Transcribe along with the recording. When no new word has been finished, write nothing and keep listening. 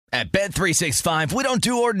At Bet365, we don't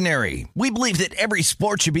do ordinary. We believe that every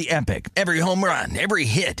sport should be epic. Every home run, every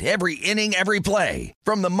hit, every inning, every play.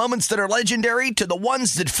 From the moments that are legendary to the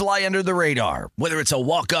ones that fly under the radar. Whether it's a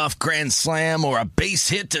walk-off grand slam or a base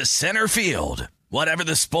hit to center field. Whatever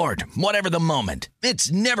the sport, whatever the moment.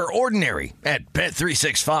 It's never ordinary at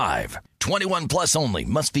Bet365. 21 plus only.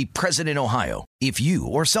 Must be present in Ohio. If you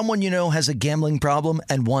or someone you know has a gambling problem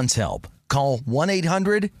and wants help, call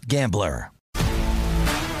 1-800-GAMBLER.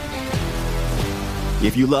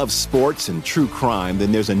 If you love sports and true crime,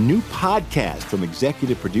 then there's a new podcast from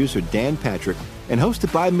executive producer Dan Patrick and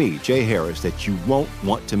hosted by me, Jay Harris, that you won't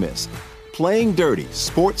want to miss. Playing Dirty: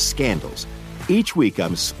 Sports Scandals. Each week,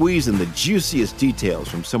 I'm squeezing the juiciest details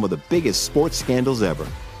from some of the biggest sports scandals ever.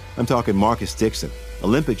 I'm talking Marcus Dixon,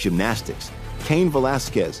 Olympic gymnastics, Cain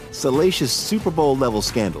Velasquez, salacious Super Bowl-level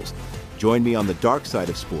scandals. Join me on the dark side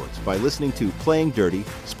of sports by listening to Playing Dirty: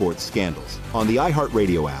 Sports Scandals on the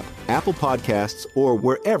iHeartRadio app, Apple Podcasts, or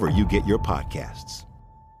wherever you get your podcasts.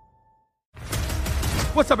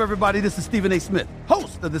 What's up, everybody? This is Stephen A. Smith,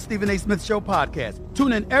 host of the Stephen A. Smith Show podcast.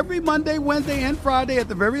 Tune in every Monday, Wednesday, and Friday at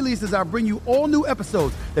the very least as I bring you all new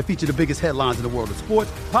episodes that feature the biggest headlines in the world of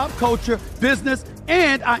sports, pop culture, business,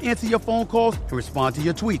 and I answer your phone calls and respond to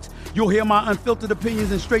your tweets. You'll hear my unfiltered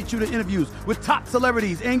opinions and straight-shooter interviews with top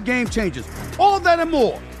celebrities and game changers. All that and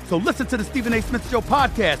more. So listen to the Stephen A. Smith Show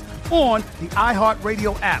podcast on the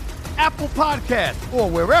iHeartRadio app, Apple Podcasts, or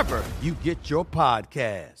wherever you get your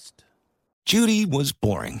podcast. Judy was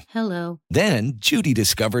boring. Hello. Then Judy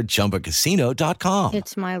discovered ChumbaCasino.com.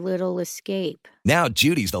 It's my little escape. Now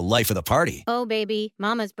Judy's the life of the party. Oh, baby,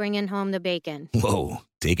 mama's bringing home the bacon. Whoa,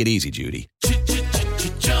 take it easy, Judy.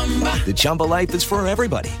 The Chumba life is for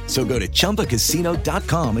everybody. So go to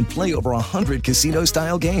ChumbaCasino.com and play over 100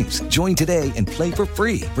 casino-style games. Join today and play for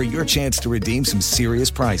free for your chance to redeem some serious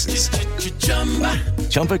prizes.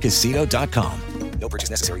 ChumbaCasino.com. No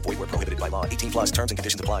purchase necessary. Void where prohibited by law. 18 plus terms and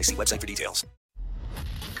conditions apply. See website for details.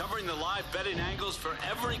 Covering the live betting angles for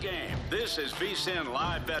every game. This is VSiN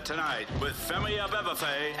Live Bet Tonight with Femi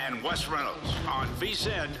Abebefe and Wes Reynolds on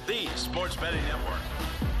VSiN, the sports betting network.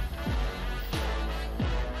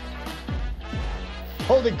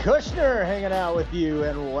 Holden Kushner hanging out with you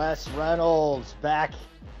and Wes Reynolds back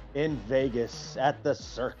in Vegas at the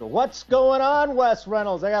Circle. What's going on, Wes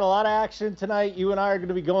Reynolds? I got a lot of action tonight. You and I are going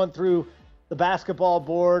to be going through the basketball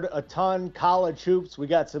board, a ton, college hoops. We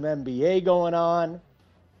got some NBA going on.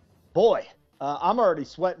 Boy, I'm already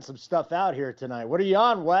sweating some stuff out here tonight. What are you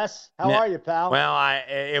on, Wes? How are you, pal? Well,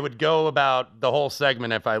 it would go about the whole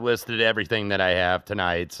segment if I listed everything that I have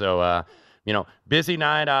tonight. So, busy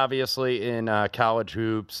night, obviously, in college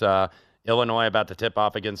hoops. Illinois about to tip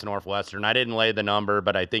off against Northwestern. I didn't lay the number,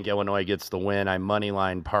 but I think Illinois gets the win. I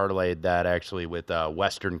moneyline parlayed that, actually, with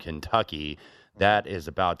Western Kentucky. That is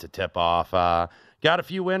about to tip off. Got a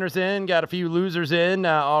few winners in, got a few losers in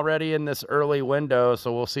already in this early window,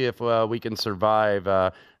 so we'll see if we can survive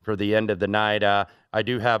for the end of the night. I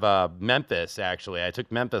do have Memphis, actually. I took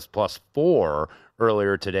Memphis +4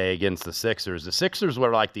 earlier today against the Sixers. The Sixers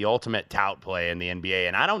were like the ultimate tout play in the NBA,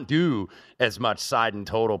 and I don't do as much side and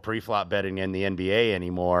total pre-flop betting in the NBA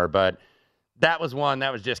anymore, but that was one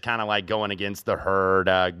that was just kind of like going against the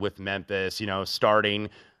herd with Memphis, starting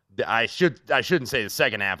 – I shouldn't say the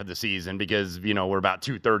second half of the season because, we're about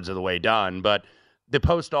 2/3 of the way done. But the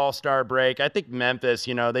post-All-Star break, I think Memphis,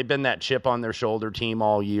 they've been that chip on their shoulder team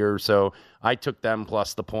all year. So I took them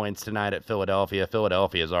plus the points tonight at Philadelphia.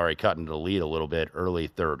 Philadelphia is already cutting the lead a little bit early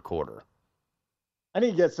third quarter. I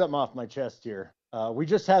need to get something off my chest here. We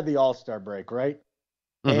just had the All-Star break, right?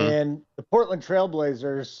 Mm-hmm. And the Portland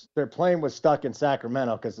Trailblazers, their plane was stuck in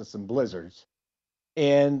Sacramento because of some blizzards.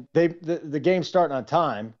 And the game's starting on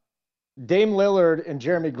time. Dame Lillard and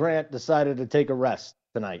Jeremy Grant decided to take a rest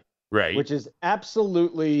tonight, right? Which is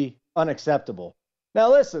absolutely unacceptable.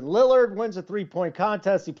 Now, listen, Lillard wins a three-point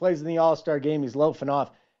contest. He plays in the All-Star game. He's loafing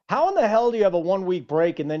off. How in the hell do you have a 1-week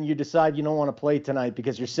break and then you decide you don't want to play tonight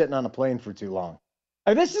because you're sitting on a plane for too long? I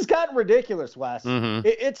mean, this has gotten ridiculous, Wes. Mm-hmm.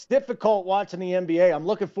 It's difficult watching the NBA. I'm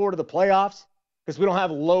looking forward to the playoffs because we don't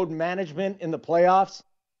have load management in the playoffs.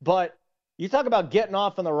 But you talk about getting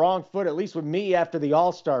off on the wrong foot, at least with me after the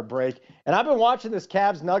All-Star break. And I've been watching this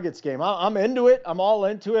Cavs-Nuggets game. I'm into it. I'm all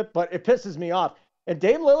into it, but it pisses me off. And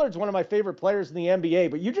Dame Lillard's one of my favorite players in the NBA,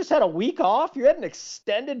 but you just had a week off? You had an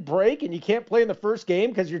extended break and you can't play in the first game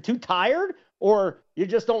because you're too tired? Or you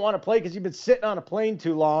just don't want to play because you've been sitting on a plane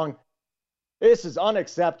too long? This is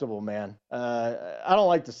unacceptable, man. I don't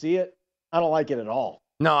like to see it. I don't like it at all.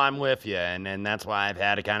 No, I'm with you, and that's why I've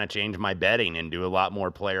had to kind of change my betting and do a lot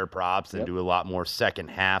more player props and do a lot more second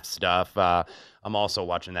half stuff. I'm also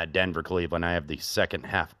watching that Denver-Cleveland. I have the second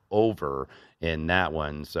half over in that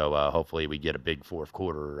one. So hopefully we get a big fourth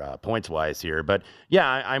quarter points-wise here. But, yeah,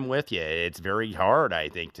 I'm with you. It's very hard, I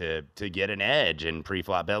think, to get an edge in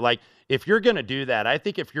pre-flop bet. Like, if you're going to do that, I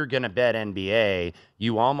think if you're going to bet NBA,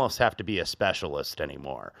 you almost have to be a specialist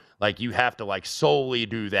anymore. Like, you have to, like, solely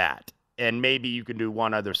do that. And maybe you can do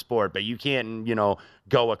one other sport, but you can't,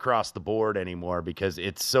 go across the board anymore because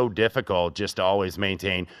it's so difficult just to always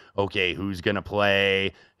maintain, okay, who's going to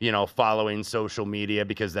play, following social media,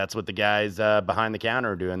 because that's what the guys behind the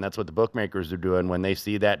counter are doing. That's what the bookmakers are doing. When they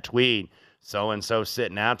see that tweet, so-and-so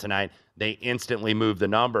sitting out tonight, they instantly move the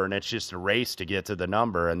number, and it's just a race to get to the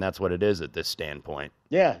number, and that's what it is at this standpoint.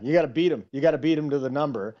 Yeah, you got to beat them. You got to beat them to the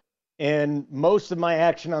number. And most of my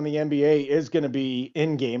action on the NBA is going to be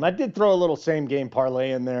in-game. I did throw a little same-game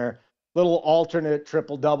parlay in there, little alternate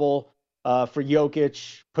triple-double for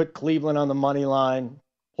Jokic, put Cleveland on the money line,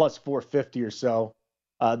 plus 450 or so.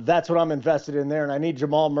 That's what I'm invested in there, and I need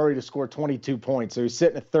Jamal Murray to score 22 points. So he's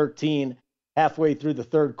sitting at 13 halfway through the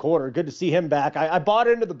third quarter. Good to see him back. I bought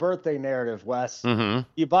into the birthday narrative, Wes. Mm-hmm.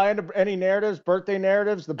 You buy into any narratives, birthday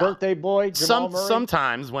narratives, the birthday boy, Jamal Murray?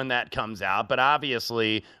 Sometimes when that comes out, but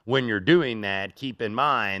obviously when you're doing that, keep in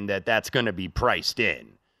mind that that's going to be priced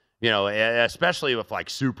in, especially with like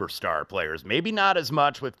superstar players. Maybe not as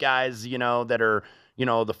much with guys, that are,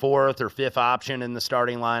 the fourth or fifth option in the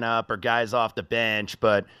starting lineup or guys off the bench.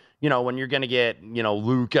 But, when you're going to get,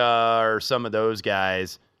 Luka or some of those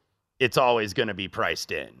guys, it's always going to be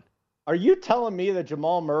priced in. Are you telling me that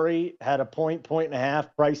Jamal Murray had a point and a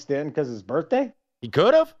half priced in because of his birthday? He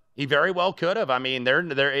could have. He very well could have. I mean,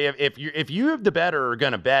 if you have the better are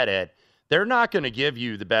going to bet it, they're not going to give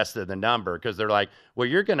you the best of the number because they're like, well,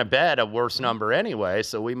 you're going to bet a worse number anyway,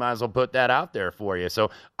 so we might as well put that out there for you. So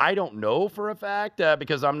I don't know for a fact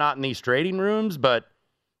because I'm not in these trading rooms, but,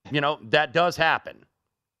 that does happen.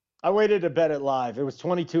 I waited to bet it live. It was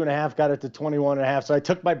 22.5, got it to 21.5. So I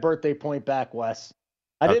took my birthday point back, Wes.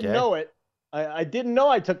 I didn't know it. I didn't know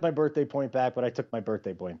I took my birthday point back, but I took my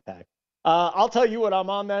birthday point back. I'll tell you what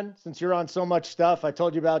I'm on then, since you're on so much stuff. I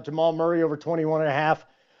told you about Jamal Murray over 21.5.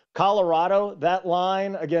 Colorado, that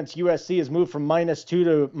line against USC has moved from -2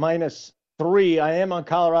 to -3. I am on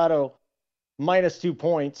Colorado -2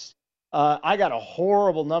 points. I got a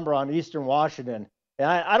horrible number on Eastern Washington. And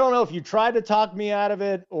I don't know if you tried to talk me out of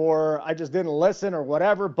it or I just didn't listen or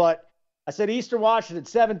whatever, but I said Eastern Washington,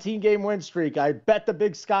 17-game win streak. I bet the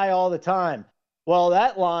Big Sky all the time. Well,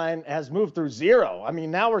 that line has moved through 0. I mean,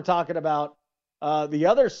 now we're talking about the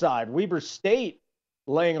other side, Weber State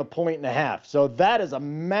laying a 1.5. So that is a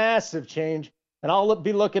massive change. And I'll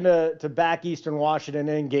be looking to back Eastern Washington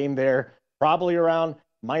in game there, probably around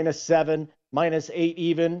 -7, -8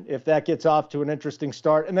 even, if that gets off to an interesting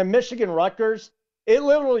start. And then Michigan Rutgers. It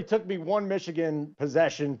literally took me one Michigan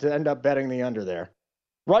possession to end up betting the under there.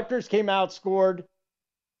 Rutgers came out, scored.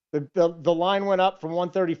 The line went up from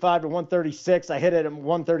 135 to 136. I hit it at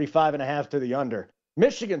 135.5 to the under.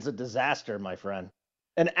 Michigan's a disaster, my friend.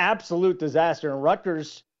 An absolute disaster. And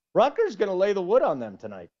Rutgers going to lay the wood on them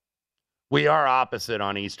tonight. We are opposite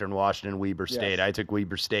on Eastern Washington, Weber State. Yes. I took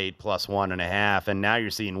Weber State plus 1.5, and now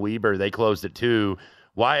you're seeing Weber. They closed at 2.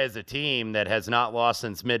 Why is a team that has not lost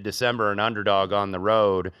since mid-December an underdog on the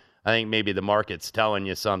road? I think maybe the market's telling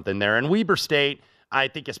you something there. And Weber State, I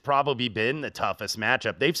think, has probably been the toughest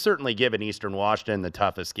matchup. They've certainly given Eastern Washington the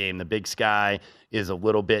toughest game. The Big Sky is a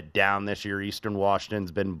little bit down this year. Eastern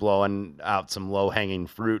Washington's been blowing out some low-hanging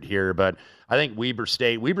fruit here, but I think Weber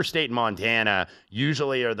State and Montana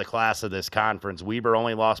usually are the class of this conference. Weber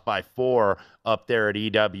only lost by 4 up there at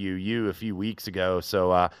EWU a few weeks ago,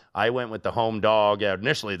 so I went with the home dog,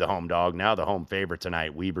 initially the home dog, now the home favorite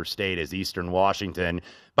tonight. Weber State is Eastern Washington.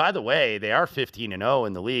 By the way, they are 15-0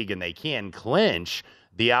 in the league, and they can clinch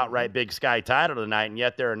the outright Big Sky title tonight, and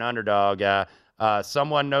yet they're an underdog.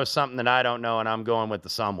 Someone knows something that I don't know, and I'm going with the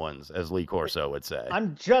someones, as Lee Corso would say.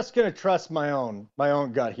 I'm just going to trust my own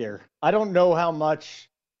gut here. I don't know how much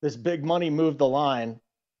this big money moved the line.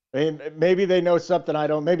 I mean, maybe they know something I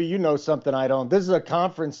don't. Maybe you know something I don't. This is a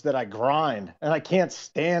conference that I grind, and I can't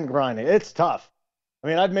stand grinding. It's tough. I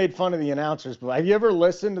mean, I've made fun of the announcers, but have you ever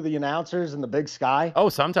listened to the announcers in the Big Sky? Oh,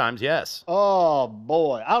 sometimes, yes. Oh,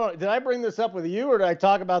 boy. Did I bring this up with you, or did I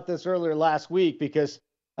talk about this earlier last week? Because,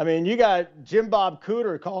 I mean, you got Jim Bob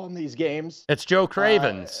Cooter calling these games. It's Joe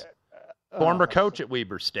Cravens, former coach at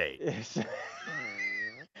Weber State.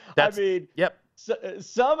 Yep.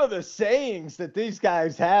 Some of the sayings that these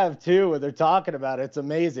guys have, too, when they're talking about it, it's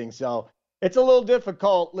amazing. So it's a little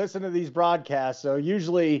difficult listening to these broadcasts. So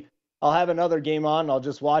usually I'll have another game on. I'll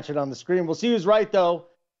just watch it on the screen. We'll see who's right, though.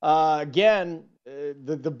 Again,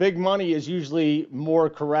 the big money is usually more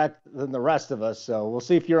correct than the rest of us. So we'll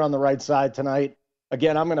see if you're on the right side tonight.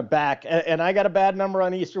 Again, I'm going to back, and I got a bad number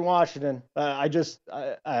on Eastern Washington.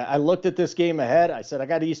 I looked at this game ahead. I said I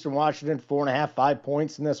got Eastern Washington 4.5, 5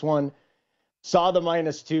 points in this one. Saw the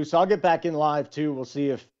 -2, so I'll get back in live too. We'll see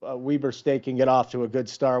if Weber State can get off to a good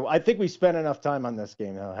start. I think we spent enough time on this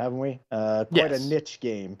game, though, haven't we? Quite a niche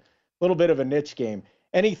game, a little bit of a niche game.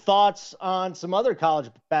 Any thoughts on some other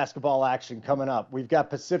college basketball action coming up? We've got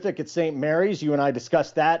Pacific at St. Mary's. You and I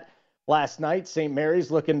discussed that last night. St.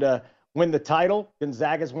 Mary's looking to win the title.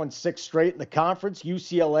 Gonzaga's won 6 straight in the conference.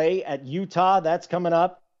 UCLA at Utah. That's coming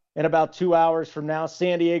up in about 2 hours from now.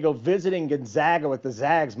 San Diego visiting Gonzaga with the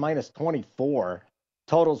Zags -24.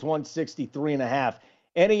 Totals 163.5.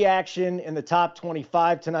 Any action in the top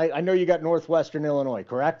 25 tonight? I know you got Northwestern Illinois,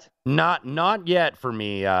 correct? Not yet for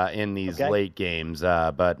me in these late games,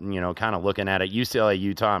 but kind of looking at it, UCLA,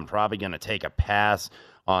 Utah, I'm probably going to take a pass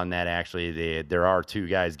on that. Actually, there are 2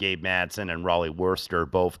 guys, Gabe Madsen and Raleigh Worcester,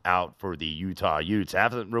 both out for the Utah Utes.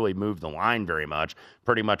 Haven't really moved the line very much.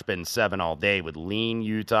 Pretty much been 7 all day with lean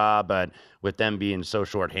Utah, but with them being so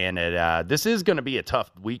shorthanded, this is going to be a tough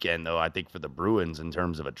weekend, though, I think, for the Bruins in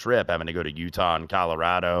terms of a trip, having to go to Utah and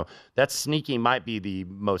Colorado. That sneaky might be the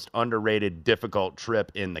most underrated, difficult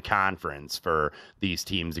trip in the conference for these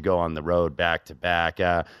teams to go on the road back-to-back.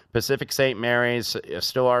 Pacific St. Mary's,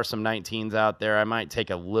 still are some 19s out there. I might take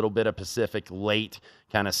a little bit of Pacific late,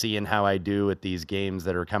 kind of seeing how I do with these games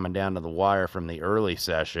that are coming down to the wire from the early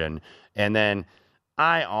session. And then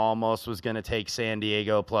I almost was going to take San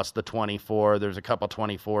Diego plus the 24. There's a couple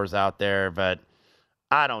 24s out there, but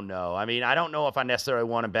I don't know. I mean, I don't know if I necessarily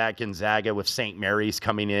want to back Gonzaga with St. Mary's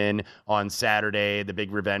coming in on Saturday, the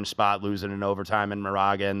big revenge spot, losing in overtime in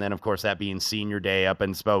Moraga, and then, of course, that being senior day up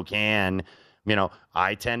in Spokane.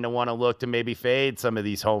 I tend to want to look to maybe fade some of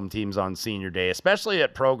these home teams on senior day, especially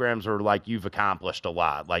at programs where, like, you've accomplished a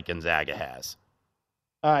lot, like Gonzaga has.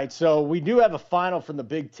 All right, so we do have a final from the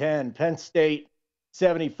Big Ten. Penn State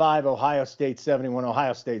 75, Ohio State 71.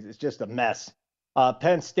 Ohio State is just a mess.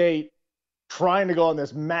 Penn State trying to go on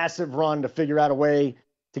this massive run to figure out a way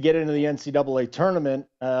to get into the NCAA tournament.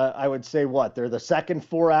 I would say they're the second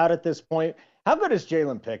 4 out at this point. How good is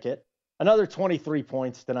Jalen Pickett? Another 23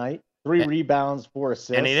 points tonight. 3 rebounds, 4 assists.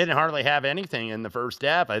 And he didn't hardly have anything in the first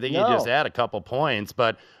half. I think he just had a couple points.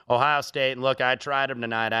 But Ohio State, look, I tried him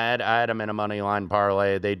tonight. I had him in a money line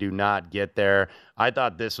parlay. They do not get there. I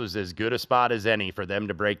thought this was as good a spot as any for them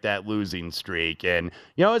to break that losing streak. And,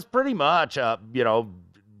 it's pretty much,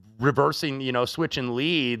 reversing, switching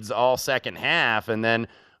leads all second half. And then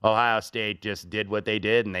Ohio State just did what they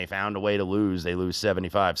did, and they found a way to lose. They lose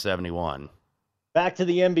 75-71. Back to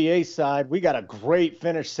the NBA side, we got a great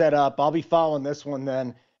finish set up. I'll be following this one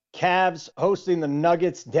then. Cavs hosting the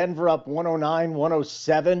Nuggets, Denver up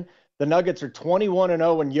 109-107. The Nuggets are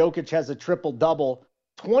 21-0, and Jokic has a triple-double.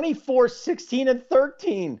 24, 16, and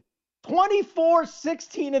 13. 24,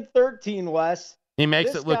 16, and 13, Wes. He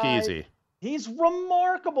makes it look easy. He's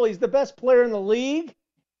remarkable. He's the best player in the league,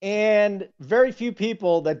 and very few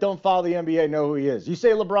people that don't follow the NBA know who he is. You say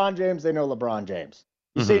LeBron James, they know LeBron James.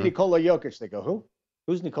 You say Nikola Jokic, they go, who?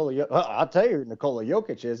 Who's Nikola Jokic? I'll tell you who Nikola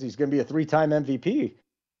Jokic is. He's going to be a 3-time MVP.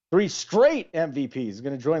 3 straight MVPs. He's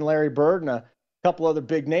going to join Larry Bird and a couple other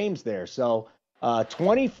big names there. So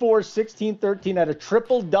 24, 16, 13 at a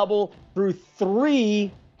triple-double through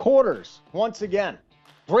 3 quarters. Once again,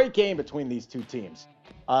 great game between these 2 teams.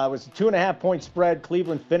 It was a 2.5-point spread.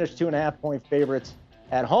 Cleveland finished 2.5-point favorites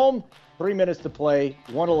at home. 3 minutes to play,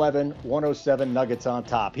 111-107 Nuggets on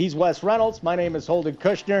top. He's Wes Reynolds. My name is Holden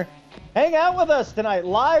Kushner. Hang out with us tonight.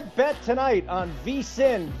 Live bet tonight on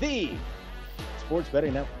VSiN, the Sports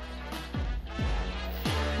Betting Network.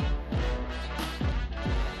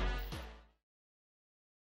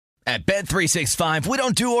 At Bet365, we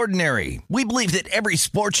don't do ordinary. We believe that every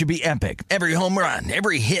sport should be epic. Every home run,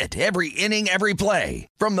 every hit, every inning, every play.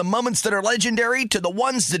 From the moments that are legendary to the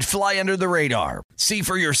ones that fly under the radar. See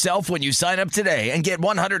for yourself when you sign up today and get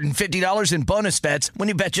 $150 in bonus bets when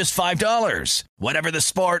you bet just $5. Whatever the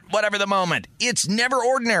sport, whatever the moment, it's never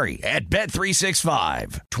ordinary at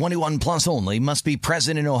Bet365. 21 plus only. Must be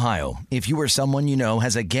present in Ohio. If you or someone you know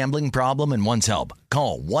has a gambling problem and wants help,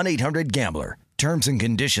 call 1-800-GAMBLER. Terms and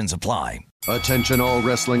conditions apply. Attention all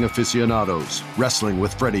wrestling aficionados. Wrestling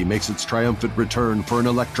with Freddie makes its triumphant return for an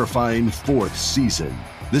electrifying 4th season.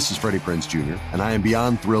 This is Freddie Prinze Jr., and I am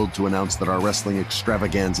beyond thrilled to announce that our wrestling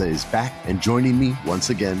extravaganza is back, and joining me once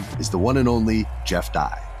again is the one and only Jeff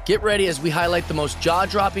Dye. Get ready as we highlight the most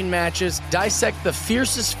jaw-dropping matches, dissect the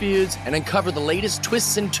fiercest feuds, and uncover the latest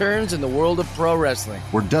twists and turns in the world of pro wrestling.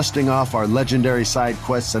 We're dusting off our legendary side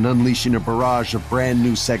quests and unleashing a barrage of brand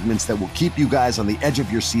new segments that will keep you guys on the edge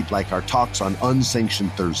of your seat like our talks on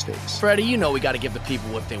Unsanctioned Thursdays. Freddie, you know we got to give the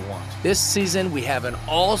people what they want. This season, we have an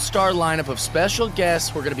all-star lineup of special guests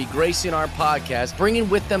who are going to be gracing our podcast, bringing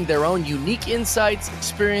with them their own unique insights,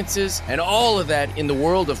 experiences, and all of that in the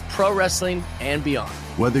world of pro wrestling and beyond.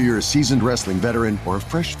 Whether you're a seasoned wrestling veteran or a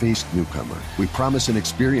fresh-faced newcomer, we promise an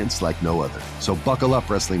experience like no other. So buckle up,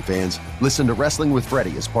 wrestling fans. Listen to Wrestling with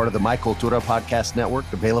Freddie as part of the My Cultura Podcast Network,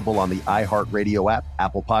 available on the iHeartRadio app,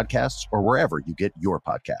 Apple Podcasts, or wherever you get your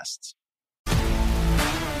podcasts.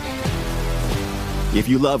 If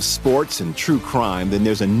you love sports and true crime, then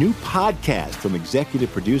there's a new podcast from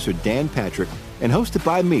executive producer Dan Patrick and hosted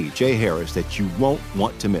by me, Jay Harris, that you won't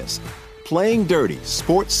want to miss. Playing Dirty: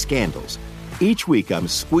 Sports Scandals. Each week, I'm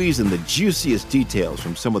squeezing the juiciest details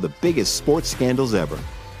from some of the biggest sports scandals ever.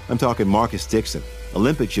 I'm talking Marcus Dixon,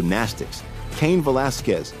 Olympic gymnastics, Cain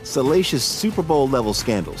Velasquez, salacious Super Bowl-level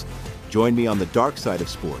scandals. Join me on the dark side of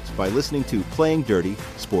sports by listening to Playing Dirty: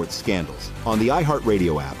 Sports Scandals on the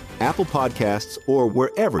iHeartRadio app, Apple Podcasts, or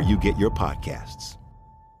wherever you get your podcasts.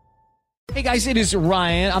 Hey guys, it is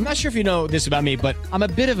Ryan. I'm not sure if you know this about me, but I'm a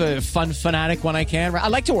bit of a fun fanatic when I can. I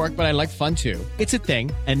like to work, but I like fun too. It's a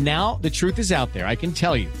thing. And now the truth is out there. I can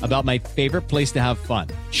tell you about my favorite place to have fun.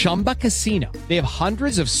 Chumba Casino. They have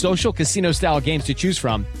hundreds of social casino style games to choose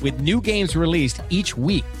from with new games released each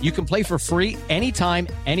week. You can play for free anytime,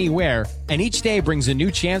 anywhere. And each day brings a new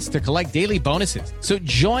chance to collect daily bonuses. So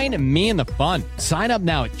join me in the fun. Sign up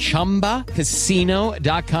now at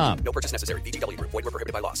ChumbaCasino.com. No purchase necessary. VGW Group. Void where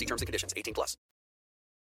prohibited by law. See terms and conditions. 18+.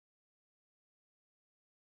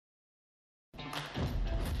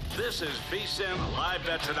 This is VSiN Live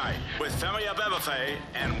Bet Tonight with Femi Abebefe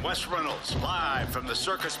and Wes Reynolds, live from the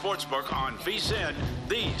Circus Sportsbook on VSiN,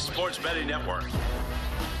 the sports betting network.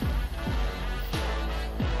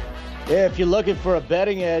 If you're looking for a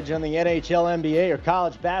betting edge on the NHL, NBA, or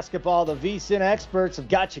college basketball, the VSiN experts have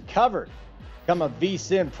got you covered. Become a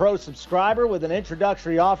VSiN Pro subscriber with an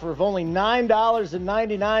introductory offer of only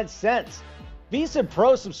 $9.99. VSiN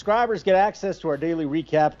Pro subscribers get access to our daily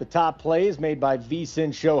recap of the top plays made by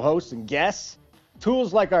VSiN show hosts and guests,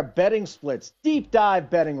 tools like our betting splits, deep dive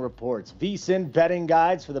betting reports, VSiN betting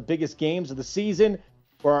guides for the biggest games of the season,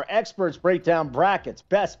 where our experts break down brackets,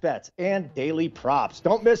 best bets, and daily props.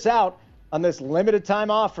 Don't miss out on this limited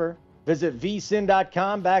time offer. Visit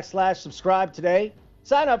vsin.com/subscribe today.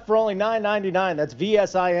 Sign up for only $9.99. That's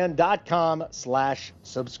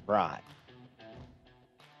vsin.com/subscribe.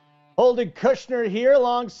 Holden Kushner here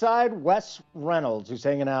alongside Wes Reynolds, who's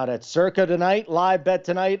hanging out at Circa tonight. Live Bet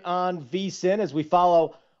Tonight on VSiN as we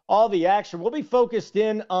follow all the action. We'll be focused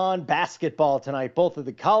in on basketball tonight, both at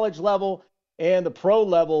the college level and the pro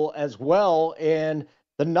level as well. And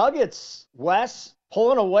the Nuggets, Wes,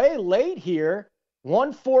 pulling away late here.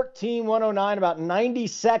 114-109, about 90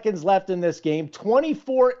 seconds left in this game.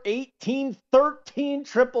 24-18-13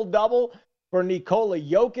 triple-double for Nikola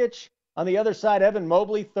Jokic. On the other side, Evan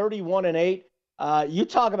Mobley, 31-8. You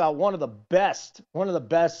talk about one of the best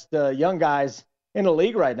young guys in the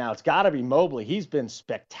league right now. It's got to be Mobley. He's been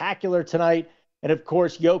spectacular tonight. And, of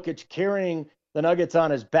course, Jokic carrying the Nuggets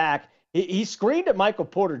on his back. He screamed at Michael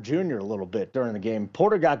Porter Jr. a little bit during the game.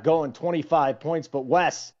 Porter got going, 25 points. But,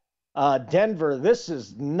 Wes, Denver, this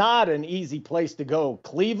is not an easy place to go.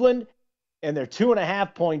 Cleveland, and they're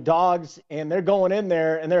 2.5-point dogs, and they're going in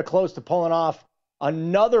there, and they're close to pulling off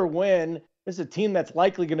another win. This is a team that's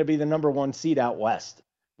likely going to be the number one seed out west.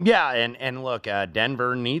 Yeah, and look,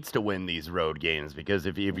 Denver needs to win these road games because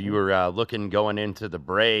if you were looking going into the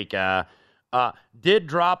break, did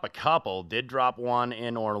drop a couple, did drop one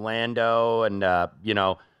in Orlando, and you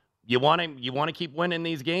want to keep winning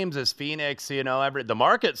these games as Phoenix. The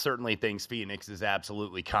market certainly thinks Phoenix is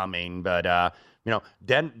absolutely coming, but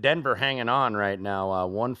Denver hanging on right now,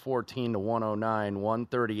 114-109,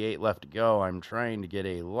 138 left to go. I'm trying to get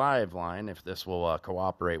a live line if this will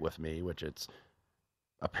cooperate with me, which it's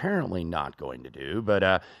apparently not going to do.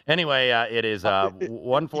 But anyway, it is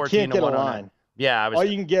 114-109. Yeah, all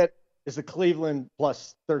you can get is the Cleveland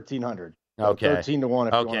plus 1,300. Okay.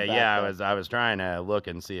 13-1. Okay. Yeah, I was trying to look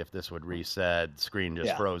and see if this would reset. Screen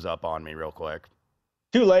just froze up on me real quick.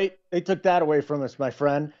 Too late. They took that away from us, my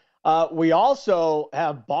friend. We also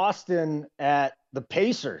have Boston at the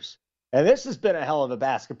Pacers, and this has been a hell of a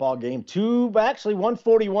basketball game.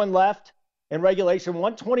 141 left in regulation,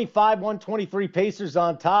 125-123 Pacers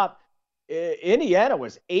on top. Indiana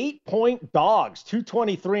was 8-point dogs,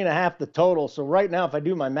 223.5 the total. So right now, if I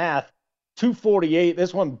do my math, 248.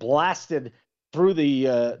 This one blasted through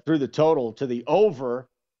the total to the over.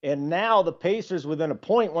 And now the Pacers within a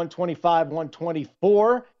point, 125,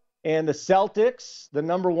 124. And the Celtics, the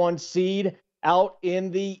number 1 seed, out in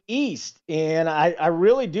the East. And I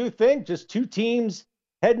really do think just two teams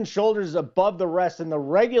head and shoulders above the rest in the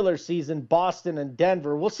regular season, Boston and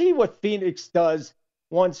Denver. We'll see what Phoenix does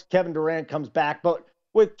once Kevin Durant comes back. But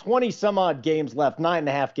with 20-some-odd games left,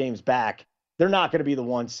 9.5 games back, they're not going to be the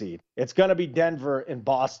 1 seed. It's going to be Denver and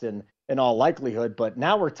Boston in all likelihood. But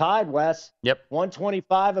now we're tied, Wes. Yep.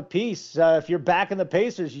 125 apiece. If you're backing the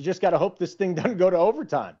Pacers, you just got to hope this thing doesn't go to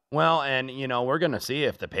overtime. Well, and, we're going to see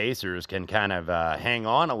if the Pacers can kind of hang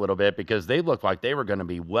on a little bit, because they looked like they were going to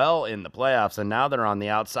be well in the playoffs, and now they're on the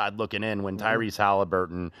outside looking in when Tyrese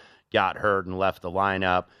Halliburton got hurt and left the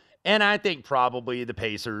lineup. And I think probably the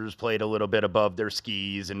Pacers played a little bit above their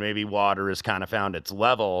skis, and maybe water has kind of found its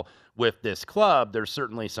level with this club. There's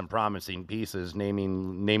certainly some promising pieces,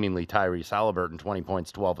 namely Tyrese Halliburton, 20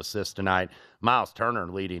 points, 12 assists tonight. Miles Turner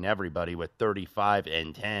leading everybody with 35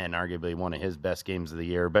 and 10, arguably one of his best games of the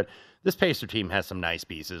year. But this Pacer team has some nice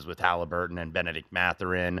pieces with Halliburton and Benedict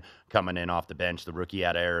Mathurin coming in off the bench, the rookie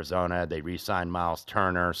out of Arizona. They re-signed Miles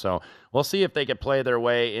Turner. So we'll see if they could play their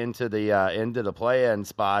way into the play-in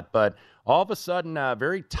spot. But all of a sudden,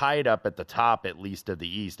 very tight up at the top, at least of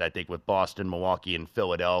the East, I think, with Boston, Milwaukee, and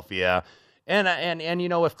Philadelphia. And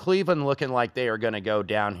if Cleveland looking like they are going to go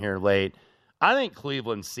down here late, I think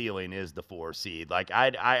Cleveland's ceiling is the 4 seed. Like,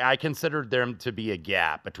 I considered them to be a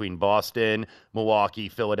gap between Boston, Milwaukee,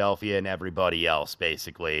 Philadelphia, and everybody else,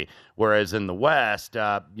 basically. Whereas in the West,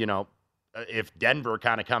 if Denver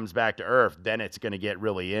kind of comes back to earth, then it's going to get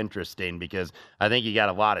really interesting, because I think you got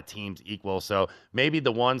a lot of teams equal. So maybe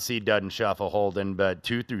the 1 seed doesn't shuffle Holden, but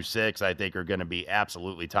 2 through 6, I think, are going to be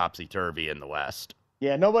absolutely topsy-turvy in the West.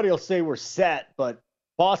 Yeah, nobody will say we're set, but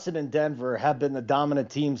Boston and Denver have been the dominant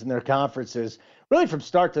teams in their conferences, really from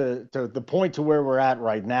start to the point to where we're at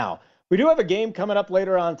right now. We do have a game coming up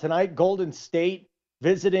later on tonight. Golden State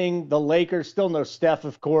visiting the Lakers. Still no Steph,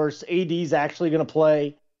 of course. AD's actually going to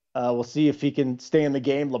play. We'll see if he can stay in the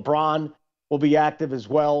game. LeBron will be active as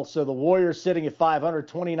well. So the Warriors sitting at 500,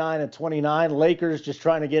 29 and 29. Lakers just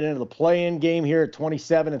trying to get into the play-in game here at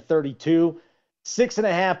 27 and 32.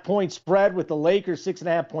 6.5 point spread with the Lakers,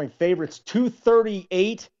 6.5 point favorites.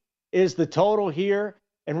 238 is the total here.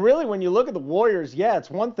 And really, when you look at the Warriors, yeah, it's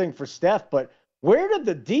one thing for Steph, but where did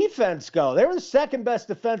the defense go? They were the second best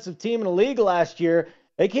defensive team in the league last year.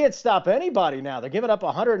 They can't stop anybody now. They're giving up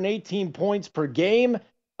 118 points per game.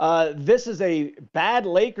 This is a bad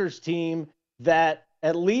Lakers team that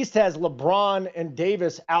at least has LeBron and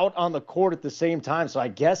Davis out on the court at the same time. So I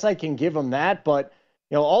guess I can give them that. But,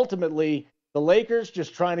 ultimately, the Lakers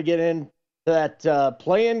just trying to get in that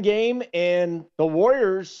play-in game, and the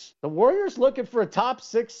Warriors looking for a top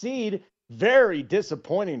 6 seed. Very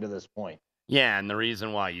disappointing to this point. Yeah, and the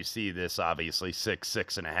reason why you see this, obviously,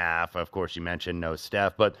 6.5. Of course, you mentioned no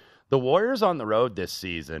Steph, but the Warriors on the road this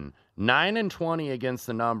season, 9-20 against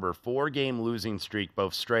the number, 4-game losing streak,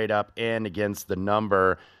 both straight up and against the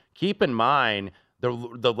number. Keep in mind,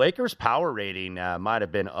 the Lakers' power rating might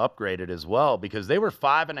have been upgraded as well, because they were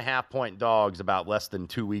 5.5-point dogs about less than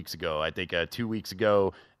 2 weeks ago. I think 2 weeks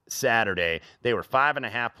ago, Saturday, they were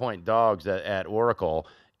 5.5-point dogs at Oracle.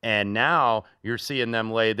 And now you're seeing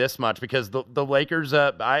them lay this much, because the Lakers,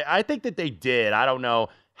 I think that they did. I don't know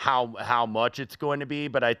how much it's going to be,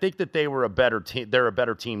 but I think that they were a better team. They're a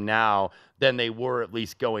better team now than they were at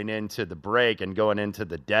least going into the break and going into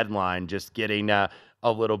the deadline, just getting a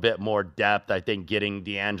little bit more depth. I think getting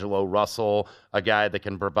D'Angelo Russell, a guy that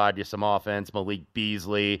can provide you some offense, Malik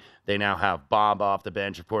Beasley. They now have Bob off the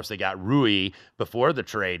bench. Of course, they got Rui before the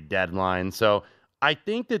trade deadline. So I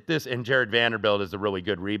think that this, and Jared Vanderbilt is a really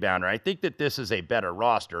good rebounder. I think that this is a better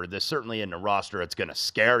roster. This certainly isn't a roster it's going to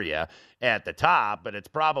scare you at the top, but it's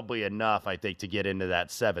probably enough, I think, to get into that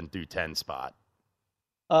 7 through 10 spot.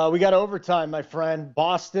 We got overtime, my friend.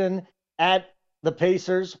 Boston at the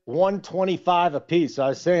Pacers, 125 apiece. So I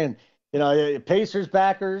was saying, Pacers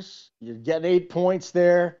backers, you're getting 8 points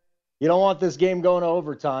there. You don't want this game going to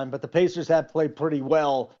overtime, but the Pacers have played pretty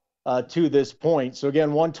well to this point. So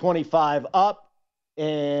again, 125 up,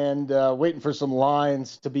 and waiting for some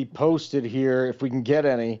lines to be posted here, if we can get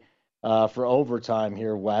any for overtime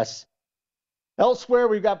here, Wes. Elsewhere,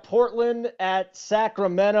 we've got Portland at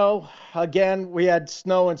Sacramento. Again, we had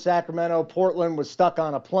snow in Sacramento. Portland was stuck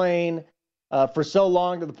on a plane for so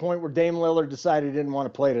long, to the point where Dame Lillard decided he didn't want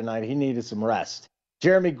to play tonight. He needed some rest.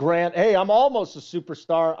 Jeremy Grant, hey, I'm almost a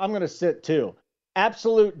superstar. I'm going to sit too.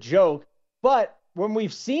 Absolute joke. But when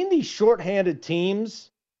we've seen these shorthanded teams,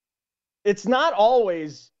 it's not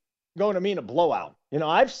always going to mean a blowout.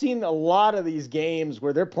 I've seen a lot of these games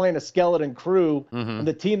where they're playing a skeleton crew and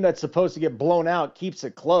the team that's supposed to get blown out keeps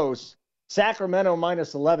it close. Sacramento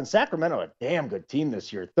 -11. Sacramento, a damn good team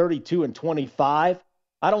this year, 32-25.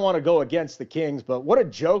 I don't want to go against the Kings, but what a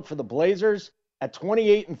joke for the Blazers at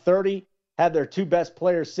 28-30, had their two best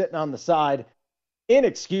players sitting on the side.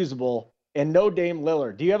 Inexcusable. And no Dame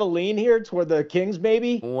Lillard. Do you have a lean here toward the Kings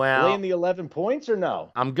maybe? Well, laying the 11 points or no?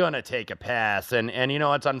 I'm going to take a pass. And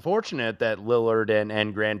it's unfortunate that Lillard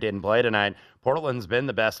and Grant didn't play tonight. Portland's been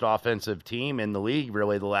the best offensive team in the league,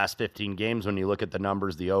 really, the last 15 games when you look at the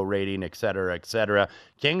numbers, the O rating, et cetera, et cetera.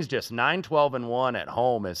 Kings just 9-12-1 at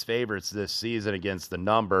home as favorites this season against the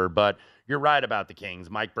number. But you're right about the Kings.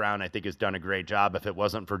 Mike Brown, I think, has done a great job. If it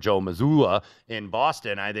wasn't for Joe Mazzulla in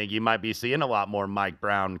Boston, I think you might be seeing a lot more Mike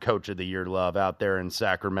Brown Coach of the Year love out there in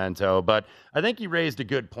Sacramento. But I think you raised a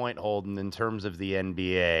good point, Holden, in terms of the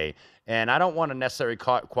NBA. And I don't want to necessarily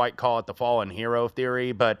quite call it the fallen hero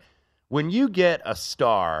theory, but when you get a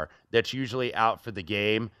star that's usually out for the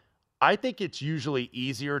game, I think it's usually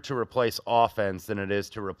easier to replace offense than it is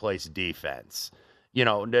to replace defense.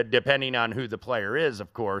 Depending on who the player is,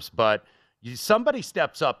 of course, but somebody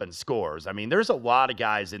steps up and scores. I mean, there's a lot of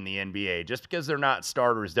guys in the NBA. Just because they're not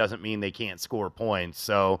starters doesn't mean they can't score points.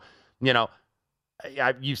 So,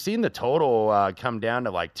 you've seen the total come down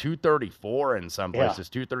to like 234 in some places,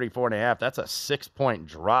 234.5. That's a 6-point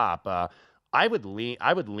drop. I would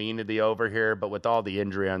lean to the over here, but with all the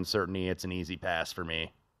injury uncertainty, it's an easy pass for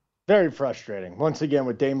me. Very frustrating. Once again,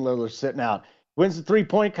 with Dame Lillard sitting out. Wins the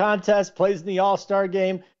 3-point contest, plays in the All-Star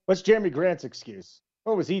game. What's Jeremy Grant's excuse?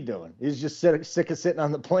 What was he doing? He's just sick of sitting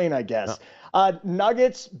on the plane, I guess.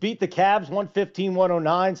 Nuggets beat the Cavs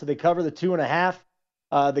 115-109, so they cover the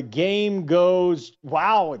 2.5. The game goes,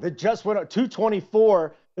 it just went up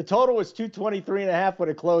 224. The total was 223.5 when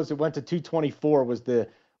it closed. It went to 224 was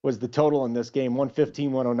the total in this game,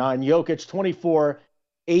 115-109. Jokic 24,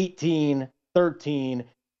 18, 13.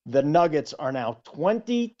 The Nuggets are now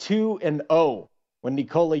 22-0 when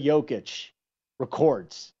Nikola Jokic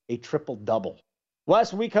records a triple-double.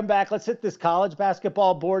 Wes, when we come back, let's hit this college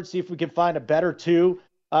basketball board, see if we can find a better two.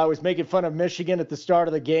 I was making fun of Michigan at the start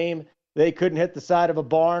of the game. They couldn't hit the side of a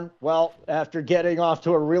barn. Well, after getting off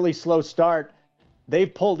to a really slow start,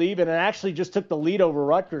 they've pulled even and actually just took the lead over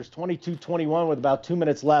Rutgers, 22-21 with about 2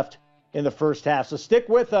 minutes left in the first half. So stick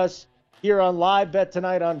with us here on Live Bet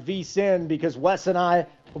Tonight on VSiN, because Wes and I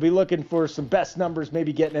will be looking for some best numbers,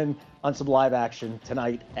 maybe getting in on some live action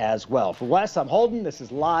tonight as well. For Wes, I'm Holden. This is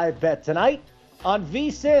Live Bet Tonight on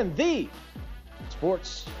VSiN, the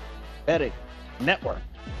Sports Betting Network.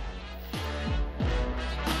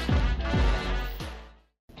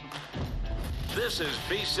 This is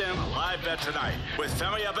VSiN Live Bet Tonight with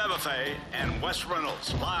Femi Abebefe and Wes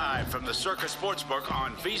Reynolds, live from the Circus Sportsbook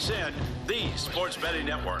on VSiN, the Sports Betting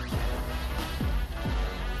Network.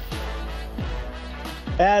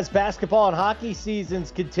 As basketball and hockey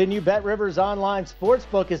seasons continue, BetRivers Online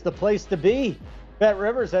Sportsbook is the place to be.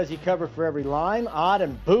 BetRivers has you covered for every line, odd,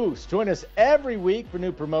 and boost. Join us every week for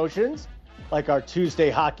new promotions, like our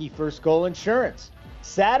Tuesday Hockey First Goal Insurance,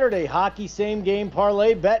 Saturday Hockey Same Game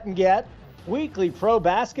Parlay Bet and Get, weekly pro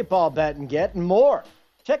basketball Bet and Get, and more.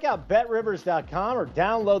 Check out BetRivers.com or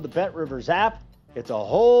download the BetRivers app. It's a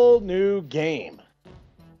whole new game.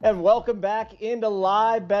 And welcome back into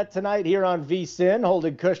Live Bet Tonight here on VSiN.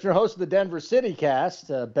 Holden Kushner, host of the Denver City Cast,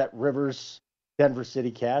 BetRivers Denver City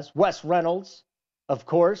Cast. Wes Reynolds, of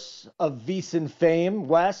course, of VSiN fame.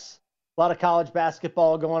 Wes, a lot of college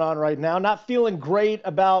basketball going on right now. Not feeling great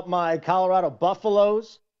about my Colorado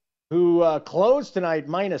Buffaloes, who closed tonight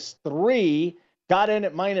 -3, got in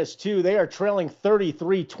at -2. They are trailing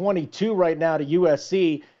 33-22 right now to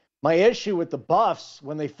USC. My issue with the Buffs,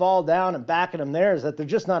 when they fall down and backing them there, is that they're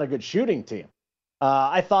just not a good shooting team.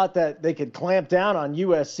 I thought that they could clamp down on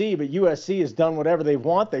USC, but USC has done whatever they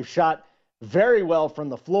want. They've shot very well from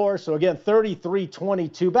the floor. So, again,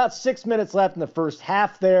 33-22, about 6 minutes left in the first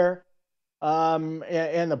half there.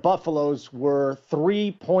 And the Buffaloes were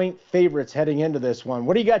 3-point favorites heading into this one.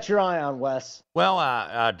 What do you got your eye on, Wes?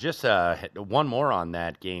 Well, just one more on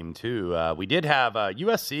that game, too. We did have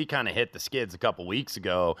USC kind of hit the skids a couple weeks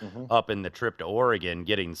ago up in the trip to Oregon,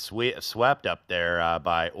 getting swept up there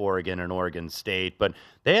by Oregon and Oregon State. But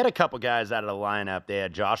they had a couple guys out of the lineup. They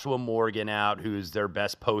had Joshua Morgan out, who's their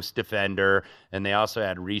best post defender, and they also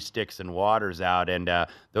had Reese Dixon Waters out, and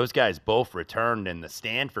those guys both returned in the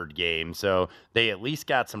Stanford game, so they at least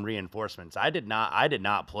got some reinforcements. I did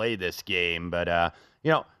not play this game, but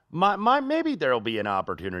maybe there'll be an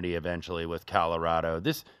opportunity eventually with Colorado.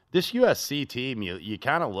 This USC team, you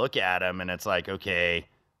kind of look at them and it's like, okay,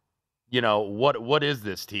 what is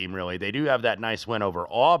this team really? They do have that nice win over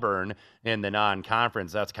Auburn in the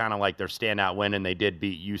non-conference. That's kind of like their standout win, and they did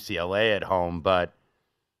beat UCLA at home. But,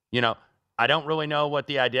 I don't really know what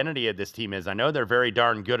the identity of this team is. I know they're very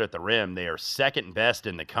darn good at the rim. They are second best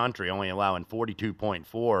in the country, only allowing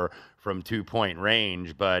 42.4 from 2-point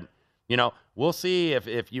range. But, we'll see if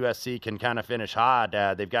USC can kind of finish hot.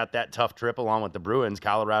 They've got that tough trip along with the Bruins,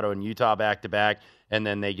 Colorado and Utah back-to-back, and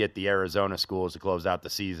then they get the Arizona schools to close out the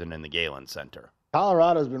season in the Galen Center.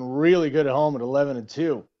 Colorado's been really good at home at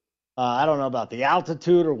 11-2. I don't know about the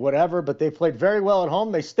altitude or whatever, but they played very well at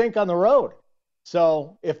home. They stink on the road.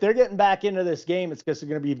 So if they're getting back into this game, it's because they're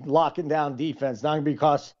going to be locking down defense, not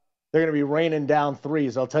because they're going to be raining down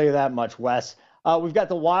threes. I'll tell you that much, Wes. We've got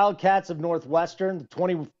the Wildcats of Northwestern, the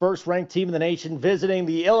 21st ranked team in the nation, visiting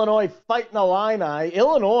the Illinois Fighting Illini.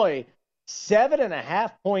 Illinois,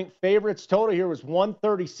 7.5-point favorites. Total here was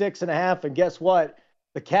 136.5. And guess what?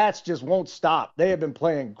 The Cats just won't stop. They have been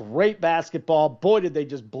playing great basketball. Boy, did they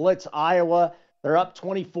just blitz Iowa. They're up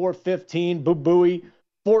 24-15. Boo Booey,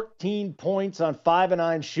 14 points on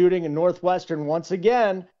 5-9 shooting. And Northwestern, once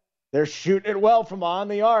again, they're shooting it well from on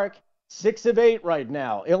the arc. 6 of 8 right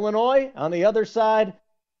now. Illinois, on the other side,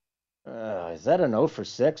 is that an 0 for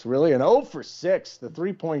 6? Really? An 0 for 6. The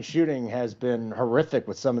three-point shooting has been horrific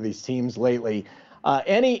with some of these teams lately.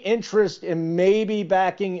 Any interest in maybe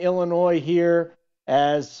backing Illinois here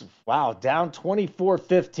as, down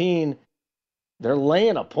 24-15. They're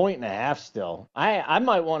laying 1.5 points still. I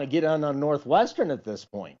might want to get on Northwestern at this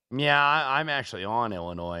point. Yeah, I'm actually on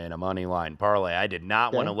Illinois in a money line parlay. I did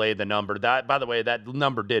not want to lay the number. That, by the way, that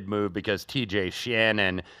number did move because TJ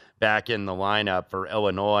Shannon back in the lineup for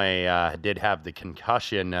Illinois did have the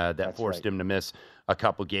concussion that forced him to miss a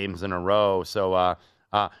couple games in a row. So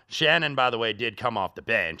Shannon, by the way, did come off the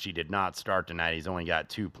bench. He did not start tonight. He's only got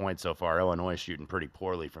 2 points so far. Illinois shooting pretty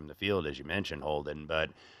poorly from the field, as you mentioned, Holden. But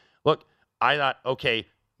look, I thought, okay,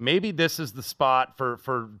 maybe this is the spot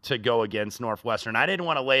to go against Northwestern. I didn't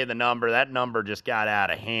want to lay the number. That number just got out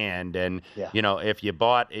of hand. And, if you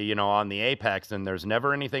bought, on the Apex, then there's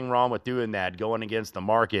never anything wrong with doing that, going against the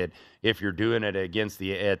market if you're doing it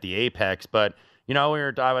at the Apex. But,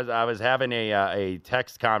 I was having a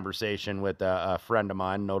text conversation with a friend of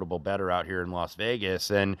mine, notable bettor out here in Las Vegas,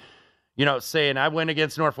 and saying I went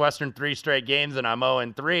against Northwestern 3 straight games and I'm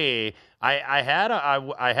 0-3. I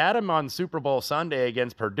had him on Super Bowl Sunday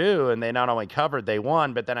against Purdue, and they not only covered, they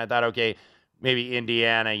won. But then I thought, okay, maybe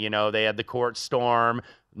Indiana. They had the court storm,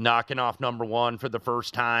 knocking off number 1 for the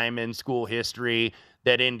first time in school history.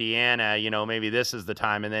 That Indiana, maybe this is the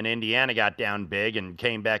time. And then Indiana got down big and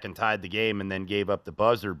came back and tied the game, and then gave up the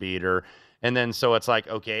buzzer beater. And then so it's like,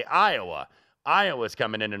 okay, Iowa's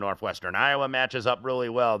coming into Northwestern. Iowa matches up really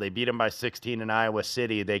well. They beat them by 16 in Iowa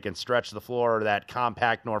City. They can stretch the floor of that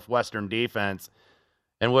compact Northwestern defense.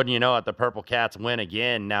 And wouldn't you know it, the Purple Cats win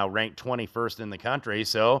again, now ranked 21st in the country.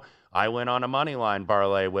 So I went on a money line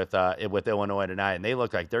parlay with Illinois tonight, and they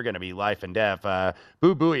look like they're going to be life and death.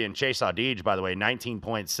 Boo Booey and Chase Audige, by the way, 19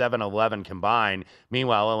 points, 7-11 combined.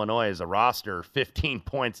 Meanwhile, Illinois is a roster, 15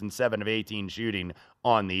 points and 7 of 18 shooting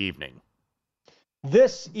on the evening.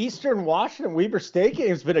 This Eastern Washington Weber State game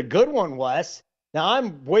has been a good one, Wes. Now,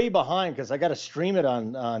 I'm way behind because I got to stream it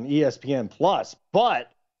on ESPN Plus.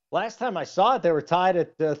 But last time I saw it, they were tied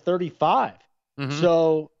at 35. Mm-hmm.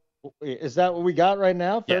 So is that what we got right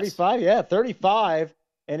now? 35? Yes. Yeah, 35.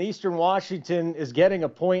 And Eastern Washington is getting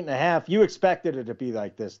 1.5 points. You expected it to be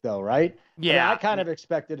like this, though, right? Yeah. I kind of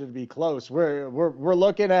expected it to be close. We're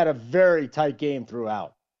looking at a very tight game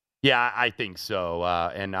throughout. Yeah, I think so.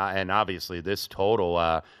 And obviously this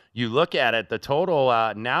total, you look at it, the total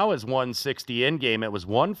now is 160 in game. It was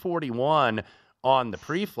 141 on the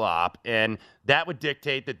pre-flop, and that would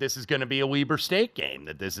dictate that this is going to be a Weber State game,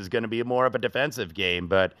 that this is going to be more of a defensive game.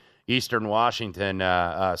 But Eastern Washington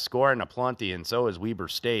scoring a plenty, and so is Weber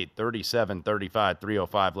State, 37-35,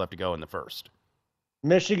 3:05 left to go in the first.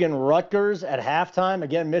 Michigan Rutgers at halftime.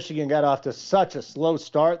 Again, Michigan got off to such a slow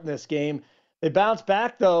start in this game. They bounce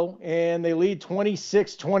back, though, and they lead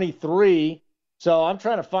 26-23. So I'm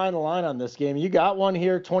trying to find the line on this game. You got one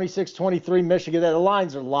here, 26-23 Michigan. The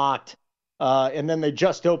lines are locked, and then they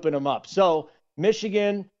just open them up. So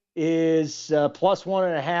Michigan is plus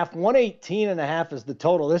 1.5. 118.5 is the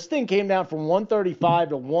total. This thing came down from 135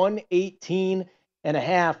 to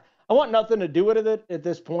 118.5. I want nothing to do with it at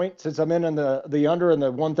this point since I'm in the under in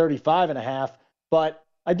the 135.5. But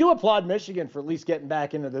I do applaud Michigan for at least getting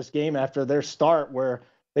back into this game after their start where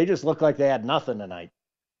they just looked like they had nothing tonight.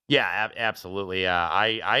 Yeah, absolutely.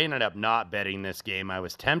 I ended up not betting this game. I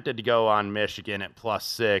was tempted to go on Michigan at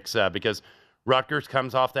 +6 because Rutgers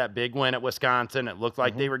comes off that big win at Wisconsin. It looked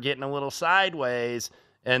like they were getting a little sideways,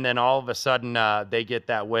 and then all of a sudden they get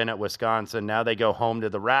that win at Wisconsin. Now they go home to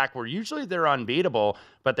the RAC, where usually they're unbeatable,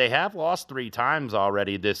 but they have lost 3 times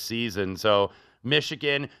already this season. So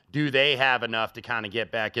Michigan, do they have enough to kind of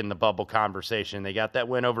get back in the bubble conversation? They got that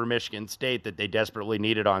win over Michigan State that they desperately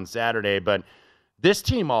needed on Saturday, but this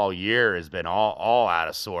team all year has been all out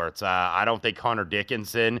of sorts. I don't think Hunter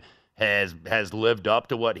Dickinson has lived up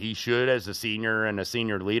to what he should as a senior and a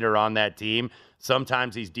senior leader on that team.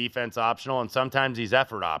 Sometimes he's defense optional and sometimes he's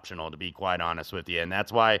effort optional, to be quite honest with you. And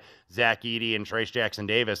that's why Zach Edey and Trace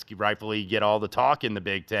Jackson-Davis rightfully get all the talk in the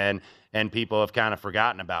Big Ten, and people have kind of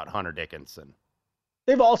forgotten about Hunter Dickinson.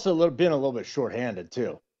 They've also been a little bit shorthanded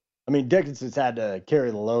too. I mean, Dickinson's had to carry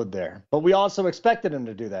the load there, but we also expected him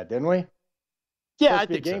to do that, didn't we? Yeah, I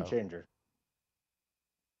think so. Game changer.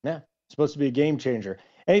 Yeah, supposed to be a game changer.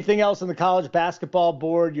 Anything else on the college basketball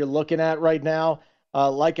board you're looking at right now?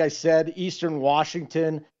 Like I said, Eastern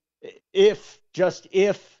Washington, if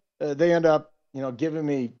they end up, giving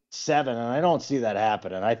me 7, and I don't see that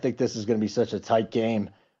happening. I think this is going to be such a tight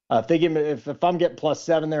game. If I'm getting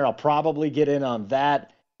 +7 there, I'll probably get in on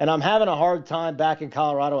that. And I'm having a hard time back in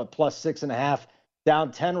Colorado at +6.5,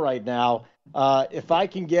 down 10 right now. If I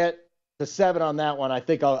can get to 7 on that one, I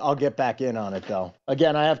think I'll get back in on it, though.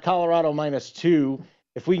 Again, I have Colorado -2.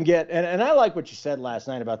 If we can get, and I like what you said last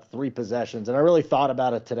night about the 3 possessions, and I really thought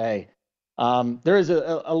about it today. There is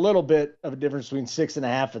a little bit of a difference between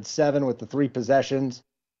 6.5 and 7 with the 3 possessions.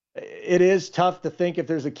 It is tough to think if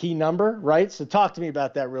there's a key number, right? So talk to me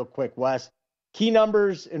about that real quick, Wes. Key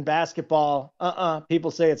numbers in basketball,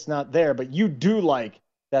 people say it's not there, but you do like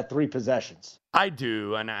that 3 possessions. I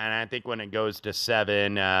do, and I think when it goes to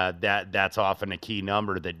 7, that's often a key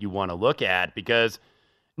number that you want to look at, because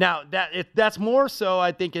now that's more so,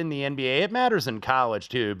 I think, in the NBA. It matters in college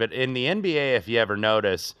too, but in the NBA, if you ever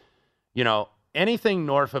notice, anything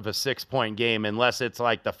north of a 6-point game, unless it's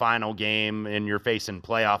like the final game and you're facing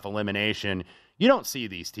playoff elimination, you don't see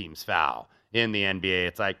these teams foul in the NBA.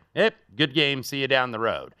 It's like, good game, see you down the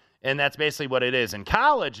road. And that's basically what it is. In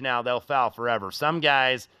college now, they'll foul forever. Some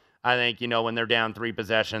guys, I think, when they're down 3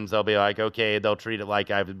 possessions, they'll be like, okay, they'll treat it like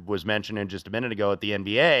I was mentioning just a minute ago at the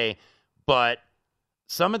NBA. But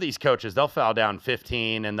some of these coaches, they'll foul down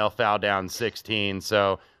 15 and they'll foul down 16.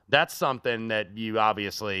 So that's something that you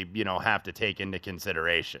obviously, have to take into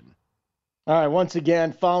consideration. All right, once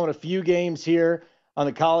again, following a few games here on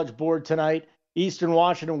the college board tonight. Eastern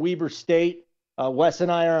Washington, Weber State. Wes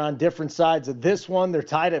and I are on different sides of this one. They're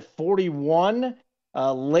tied at 41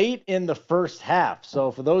 late in the first half.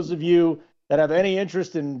 So for those of you that have any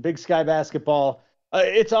interest in Big Sky basketball,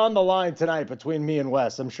 it's on the line tonight between me and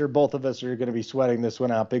Wes. I'm sure both of us are going to be sweating this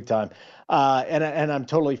one out big time. And I'm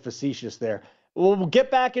totally facetious there. We'll get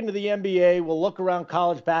back into the NBA. We'll look around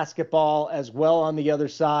college basketball as well on the other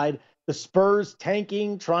side. The Spurs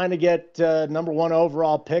tanking, trying to get number 1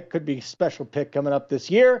 overall pick. Could be a special pick coming up this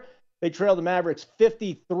year. They trail the Mavericks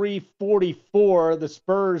 53-44. The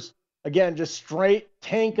Spurs, again, just straight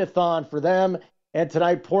tankathon for them. And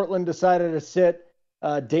tonight, Portland decided to sit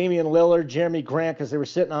Damian Lillard, Jeremy Grant, because they were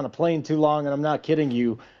sitting on a plane too long, and I'm not kidding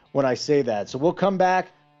you when I say that. So we'll come back.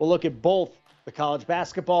 We'll look at both the college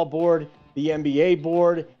basketball board, the NBA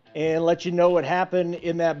board, and let you know what happened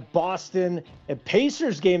in that Boston and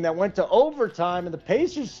Pacers game that went to overtime. And the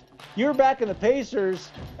Pacers, you were back in the Pacers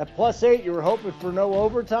at +8. You were hoping for no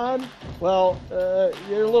overtime. Well,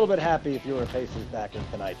 you're a little bit happy if you were a Pacers back in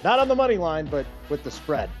tonight. Not on the money line, but with the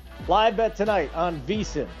spread. Live bet tonight on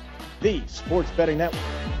VSiN, the Sports Betting Network.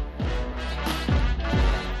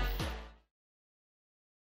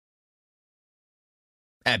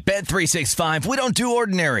 At Bet365, we don't do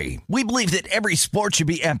ordinary. We believe that every sport should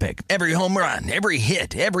be epic. Every home run, every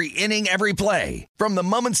hit, every inning, every play. From the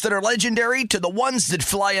moments that are legendary to the ones that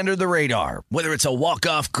fly under the radar. Whether it's a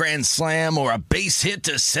walk-off grand slam or a base hit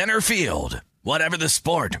to center field. Whatever the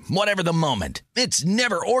sport, whatever the moment. It's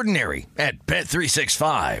never ordinary at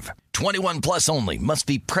Bet365. 21 plus only. Must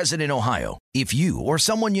be present in Ohio. If you or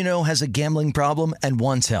someone you know has a gambling problem and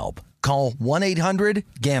wants help, call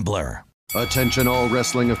 1-800-GAMBLER. Attention all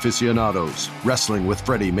wrestling aficionados. Wrestling with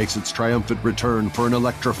Freddie makes its triumphant return for an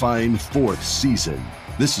electrifying 4th season.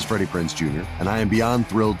 This is Freddie Prinze Jr., and I am beyond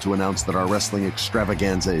thrilled to announce that our wrestling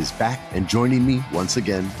extravaganza is back, and joining me once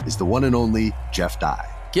again is the one and only Jeff Dye.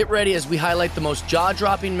 Get ready as we highlight the most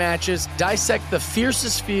jaw-dropping matches, dissect the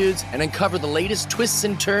fiercest feuds, and uncover the latest twists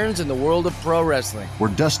and turns in the world of pro wrestling. We're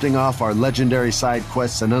dusting off our legendary side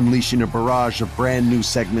quests and unleashing a barrage of brand new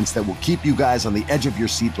segments that will keep you guys on the edge of your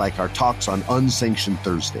seat like our talks on Unsanctioned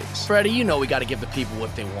Thursdays. Freddie, you know we got to give the people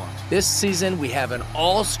what they want. This season, we have an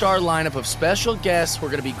all-star lineup of special guests who are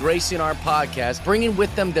going to be gracing our podcast, bringing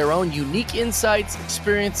with them their own unique insights,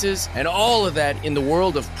 experiences, and all of that in the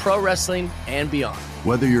world of pro wrestling and beyond.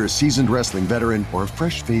 Whether you're a seasoned wrestling veteran or a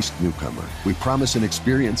fresh-faced newcomer, we promise an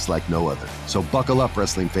experience like no other. So buckle up,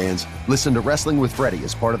 wrestling fans. Listen to Wrestling with Freddie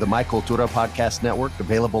as part of the My Cultura Podcast Network,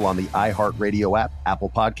 available on the iHeartRadio app, Apple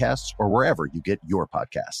Podcasts, or wherever you get your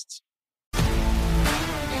podcasts.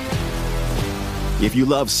 If you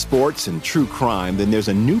love sports and true crime, then there's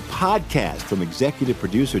a new podcast from executive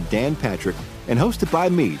producer Dan Patrick and hosted by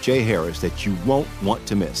me, Jay Harris, that you won't want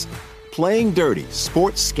to miss. Playing Dirty: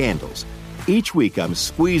 Sports Scandals. Each week, I'm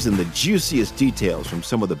squeezing the juiciest details from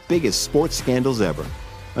some of the biggest sports scandals ever.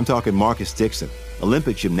 I'm talking Marcus Dixon,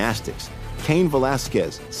 Olympic gymnastics, Cain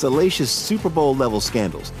Velasquez, salacious Super Bowl-level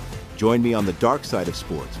scandals. Join me on the dark side of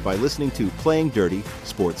sports by listening to Playing Dirty: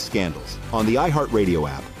 Sports Scandals on the iHeartRadio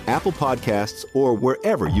app, Apple Podcasts, or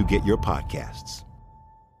wherever you get your podcasts.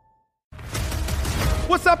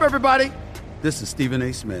 What's up, everybody? This is Stephen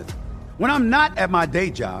A. Smith. When I'm not at my day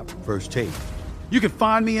job, First Take, you can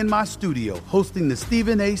find me in my studio hosting the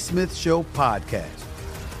Stephen A. Smith Show podcast.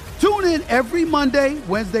 Tune in every Monday,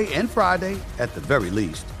 Wednesday, and Friday, at the very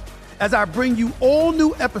least, as I bring you all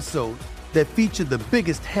new episodes that feature the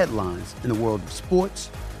biggest headlines in the world of sports,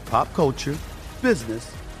 pop culture,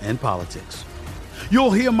 business, and politics.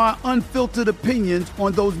 You'll hear my unfiltered opinions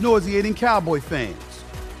on those nauseating Cowboy fans,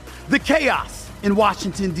 the chaos in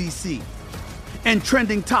Washington, D.C., and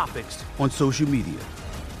trending topics on social media,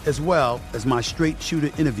 as well as my straight shooter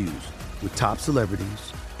interviews with top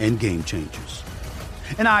celebrities and game changers.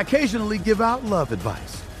 And I occasionally give out love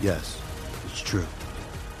advice. Yes, it's true.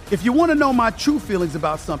 If you want to know my true feelings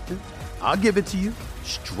about something, I'll give it to you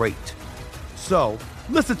straight. So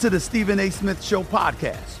listen to the Stephen A. Smith Show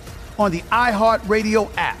podcast on the iHeartRadio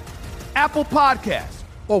app, Apple Podcasts,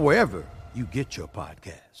 or wherever you get your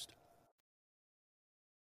podcast.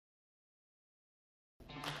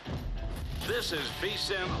 This is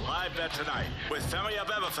VSiN Live Bet Tonight with Femi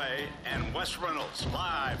Abebefe and Wes Reynolds,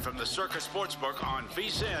 live from the Circus Sportsbook on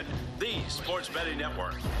VSiN, the sports betting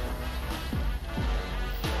network.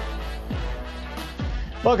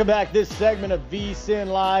 Welcome back. This segment of VSiN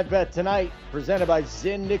Live Bet Tonight, presented by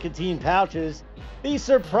Zyn Nicotine Pouches, the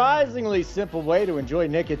surprisingly simple way to enjoy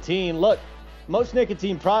nicotine. Look, most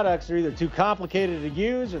nicotine products are either too complicated to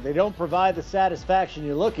use or they don't provide the satisfaction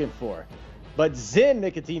you're looking for. But Zyn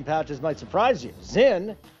Nicotine Pouches might surprise you.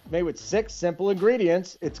 Zyn, made with 6 simple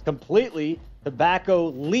ingredients, it's completely tobacco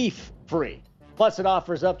leaf-free. Plus, it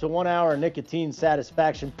offers up to 1 hour nicotine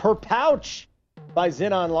satisfaction per pouch by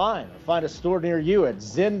Zyn online. Find a store near you at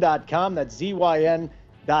Zyn.com. That's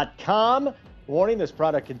ZYN.com. Warning, this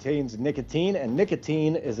product contains nicotine, and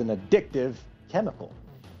nicotine is an addictive chemical.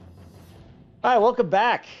 All right, welcome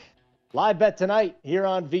back. Live Bet Tonight here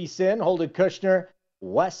on VSiN. Holden Kushner,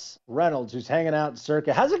 Wes Reynolds, who's hanging out in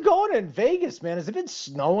Circa. How's it going in Vegas, man? Has it been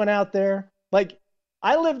snowing out there? Like,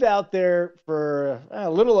 I lived out there for a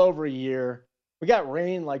little over a year. We got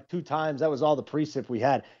rain like 2 times. That was all the precip we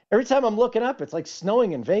had. Every time I'm looking up, it's like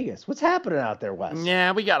snowing in Vegas. What's happening out there, Wes?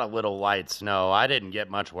 Yeah, we got a little light snow. I didn't get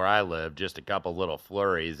much where I live, just a couple little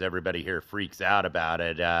flurries. Everybody here freaks out about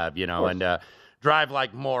it, and drive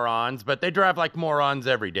like morons. But they drive like morons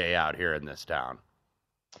every day out here in this town.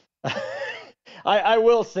 I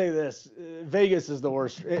will say this. Vegas is the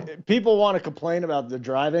worst. People want to complain about the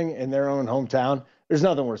driving in their own hometown. There's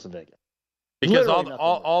nothing worse than Vegas. Because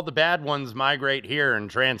all the bad ones migrate here and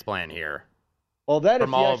transplant here. Well, then from if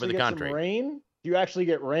you all actually over the get country. some rain, if you actually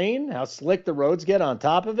get rain, how slick the roads get on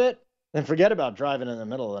top of it, then forget about driving in the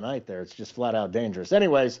middle of the night there. It's just flat out dangerous.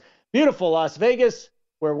 Anyways, beautiful Las Vegas,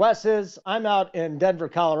 where Wes is. I'm out in Denver,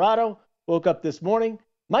 Colorado. Woke up this morning,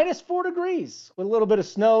 -4 degrees with a little bit of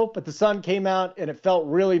snow, but the sun came out and it felt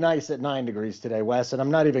really nice at 9 degrees today, Wes, and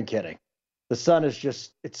I'm not even kidding. The sun is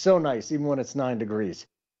just, it's so nice, even when it's 9 degrees.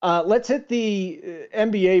 Let's hit the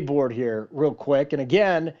NBA board here real quick. And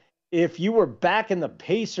again, if you were back in the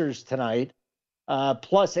Pacers tonight,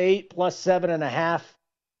 +8, +7.5,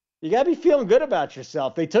 you got to be feeling good about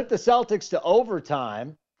yourself. They took the Celtics to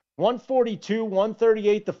overtime,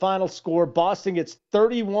 142-138 the final score. Boston gets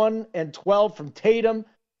 31 and 12 from Tatum,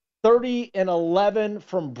 30 and 11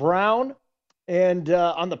 from Brown. And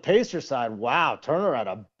on the Pacers side, wow, Turner had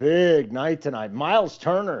a big night tonight. Miles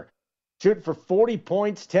Turner shooting for 40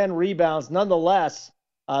 points, 10 rebounds. Nonetheless,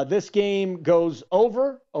 This game goes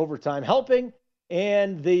overtime helping,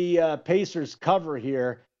 and the Pacers cover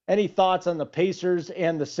here. Any thoughts on the Pacers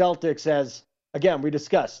and the Celtics as, again, we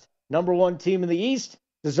discussed, number one team in the East,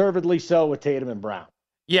 deservedly so with Tatum and Brown?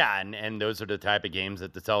 Yeah, and those are the type of games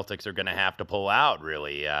that the Celtics are going to have to pull out,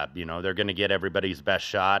 really. They're going to get everybody's best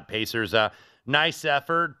shot. Pacers, nice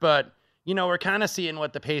effort, but, we're kind of seeing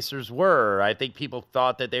what the Pacers were. I think people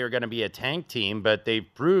thought that they were going to be a tank team, but they've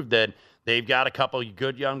proved that they've got a couple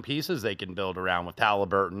good young pieces they can build around with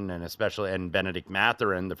Halliburton and Benedict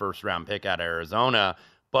Mathurin, the first-round pick out of Arizona.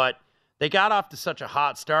 But they got off to such a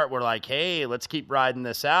hot start. We're like, hey, let's keep riding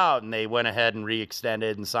this out. And they went ahead and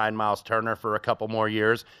re-extended and signed Miles Turner for a couple more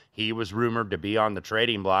years. He was rumored to be on the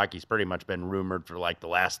trading block. He's pretty much been rumored for like the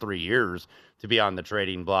last 3 years to be on the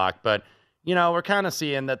trading block. But, we're kind of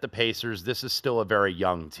seeing that the Pacers, this is still a very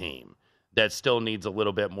young team that still needs a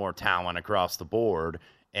little bit more talent across the board.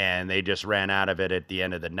 And they just ran out of it at the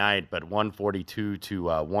end of the night. But 142 to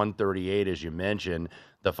 138, as you mentioned,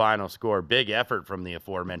 the final score. Big effort from the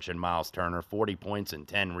aforementioned Miles Turner, 40 points and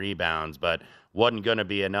 10 rebounds, but wasn't going to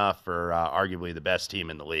be enough for arguably the best team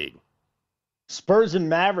in the league. Spurs and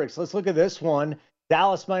Mavericks. Let's look at this one.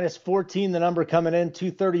 Dallas minus 14, the number coming in.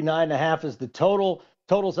 239.5 is the total.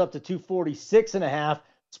 Total's up to 246.5.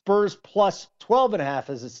 Spurs plus 12.5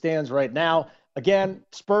 as it stands right now. Again,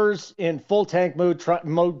 Spurs in full tank mode,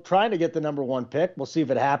 trying to get the number one pick. We'll see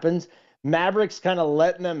if it happens. Mavericks kind of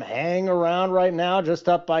letting them hang around right now, just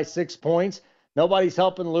up by 6 points. Nobody's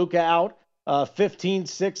helping Luka out. 15,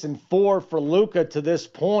 6, and 4 for Luka to this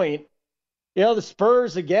point. The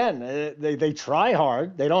Spurs, again, they try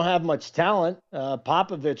hard. They don't have much talent.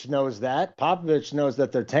 Popovich knows that. Popovich knows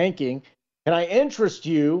that they're tanking. Can I interest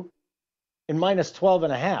you in minus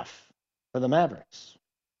 12.5 for the Mavericks?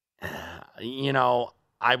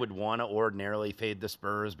 I would want to ordinarily fade the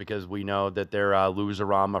Spurs because we know that they're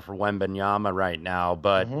loserama for Wembanyama right now.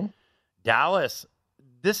 But Dallas,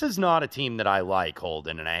 this is not a team that I like,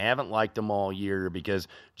 Holden, and I haven't liked them all year because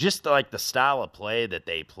just like the style of play that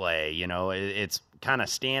they play, it's kind of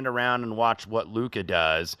stand around and watch what Luka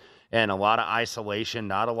does. And a lot of isolation,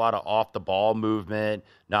 not a lot of off-the-ball movement,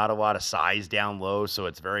 not a lot of size down low, so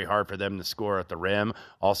it's very hard for them to score at the rim,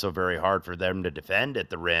 also very hard for them to defend at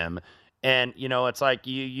the rim. And, it's like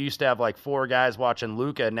you used to have like 4 guys watching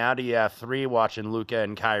Luka. Now do you have 3 watching Luka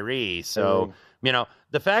and Kyrie? So,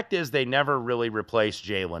 the fact is they never really replaced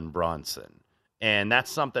Jalen Brunson. And that's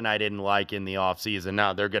something I didn't like in the offseason.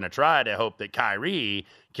 Now they're going to try to hope that Kyrie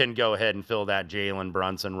can go ahead and fill that Jalen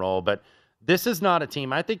Brunson role. But this is not a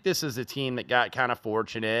team. I think this is a team that got kind of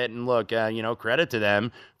fortunate. And look, credit to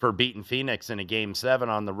them for beating Phoenix in a Game 7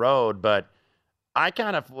 on the road. But I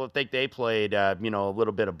kind of think they played, a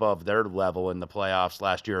little bit above their level in the playoffs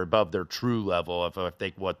last year, above their true level of I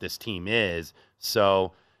think what this team is.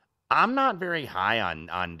 So I'm not very high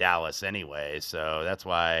on Dallas anyway. So that's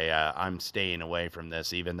why I'm staying away from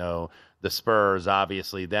this, even though the Spurs,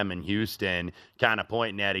 obviously them and Houston kind of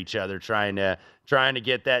pointing at each other, trying to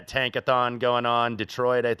get that tankathon going on.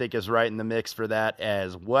 Detroit, I think, is right in the mix for that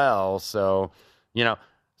as well. So,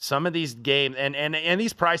 some of these games, and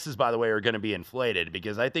these prices, by the way, are going to be inflated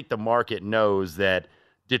because I think the market knows that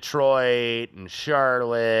Detroit and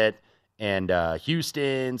Charlotte and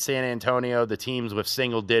Houston, San Antonio, the teams with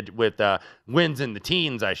wins in the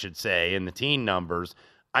teens, I should say, in the teen numbers,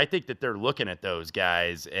 I think that they're looking at those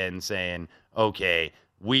guys and saying, okay,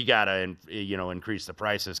 we got to, increase the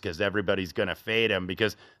prices because everybody's going to fade them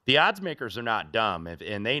because the odds makers are not dumb.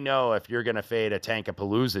 And they know if you're going to fade a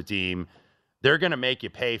Tankapalooza team, they're going to make you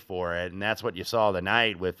pay for it. And that's what you saw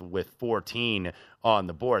tonight with 14 on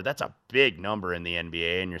the board. That's a big number in the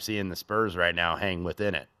NBA, and you're seeing the Spurs right now hang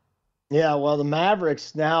within it. Yeah, well, the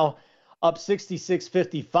Mavericks now up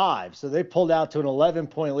 66-55. So they pulled out to an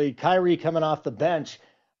 11-point lead. Kyrie coming off the bench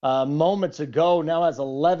moments ago now has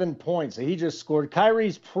 11 points. So he just scored.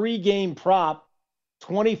 Kyrie's pregame prop,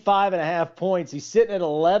 25.5 points. He's sitting at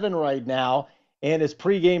 11 right now. And his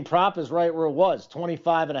pregame prop is right where it was,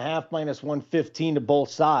 25.5 minus 115 to both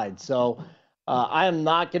sides. So I am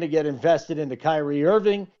not going to get invested into Kyrie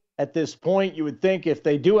Irving at this point. You would think if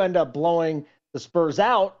they do end up blowing the Spurs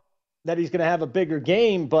out, that he's going to have a bigger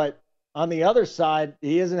game. But on the other side,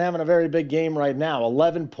 he isn't having a very big game right now.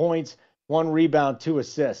 11 points, 1 rebound, 2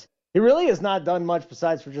 assists. He really has not done much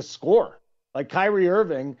besides for just score. Like Kyrie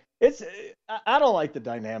Irving, I don't like the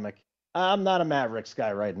dynamic. I'm not a Mavericks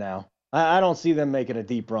guy right now. I don't see them making a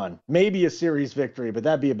deep run. Maybe a series victory, but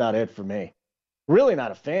that'd be about it for me. Really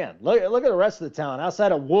not a fan. Look at the rest of the talent.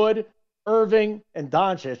 Outside of Wood, Irving, and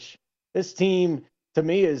Doncic, this team, to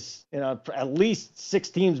me, is at least 6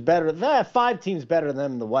 teams better. 5 teams better than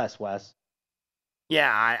them in the West, Wes.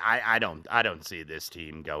 Yeah, I don't see this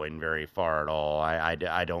team going very far at all.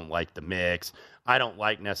 I don't like the mix. I don't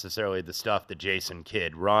like necessarily the stuff that Jason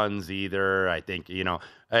Kidd runs either. I think,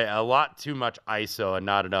 a lot too much ISO and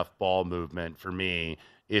not enough ball movement for me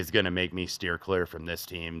is going to make me steer clear from this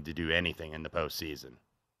team to do anything in the postseason.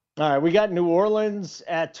 All right, we got New Orleans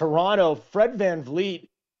at Toronto. Fred VanVleet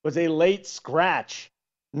was a late scratch.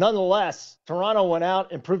 Nonetheless, Toronto went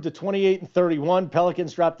out, improved to 28-31.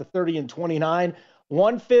 Pelicans dropped to 30-29.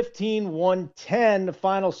 115-110, the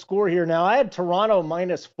final score here. Now, I had Toronto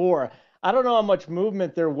 -4. I don't know how much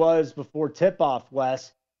movement there was before tip-off,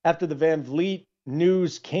 Wes, after the VanVleet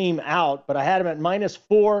news came out, but I had him at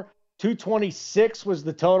 -4. 226 was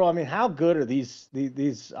the total. I mean, how good are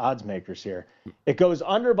these odds makers here? It goes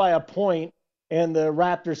under by a point, and the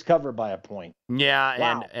Raptors cover by a point. Yeah,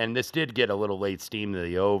 wow. and this did get a little late steam to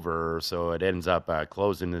the over, so it ends up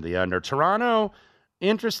closing to the under. Toronto,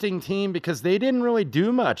 interesting team because they didn't really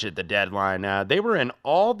do much at the deadline. They were in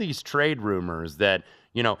all these trade rumors that,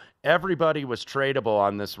 everybody was tradable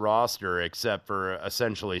on this roster except for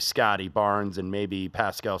essentially Scotty Barnes and maybe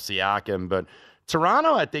Pascal Siakam, but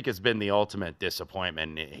Toronto, I think, has been the ultimate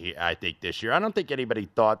disappointment, I think, this year. I don't think anybody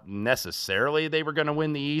thought necessarily they were going to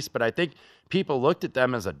win the East, but I think people looked at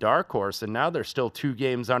them as a dark horse, and now they're still 2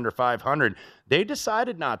 games under 500. They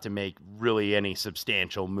decided not to make really any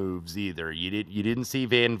substantial moves either. You didn't see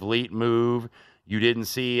VanVleet move. You didn't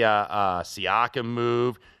see Siakam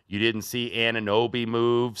move. You didn't see Anunoby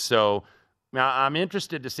move. So now I'm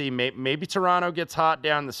interested to see maybe Toronto gets hot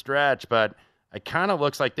down the stretch, but it kind of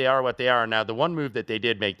looks like they are what they are. Now, the one move that they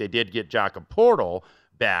did make, they did get Jakob Poeltl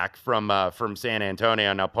back from San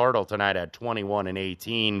Antonio. Now, Poeltl tonight had 21 and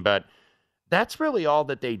 18, but that's really all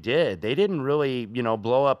that they did. They didn't really,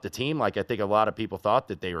 blow up the team like I think a lot of people thought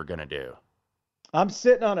that they were going to do. I'm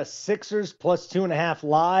sitting on a Sixers +2.5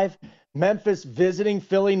 live. Memphis visiting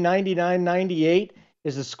Philly 99-98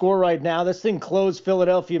 is the score right now. This thing closed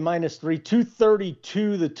Philadelphia -3,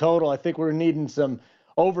 232 the total. I think we're needing some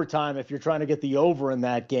overtime if you're trying to get the over in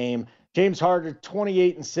that game. James Harden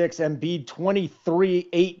 28 and 6, Embiid 23,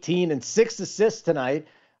 18 and 6 assists tonight.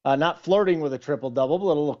 Not flirting with a triple-double, but a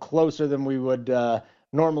little closer than we would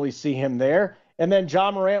normally see him there. And then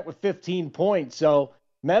Ja Morant with 15 points. So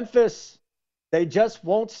Memphis, they just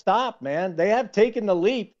won't stop, man. They have taken the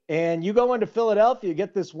leap, and you go into Philadelphia,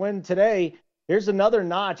 get this win today. Here's another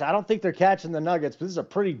notch. I don't think they're catching the Nuggets, but this is a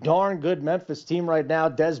pretty darn good Memphis team right now.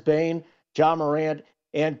 Des Bane, Ja Morant,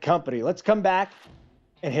 and company. Let's come back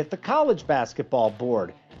and hit the college basketball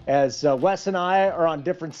board as Wes and I are on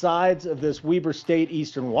different sides of this Weber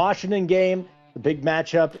State-Eastern Washington game, the big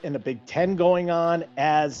matchup in the Big Ten going on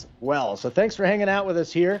as well. So thanks for hanging out with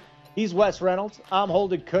us here. He's Wes Reynolds. I'm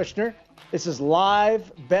Holden Kushner. This is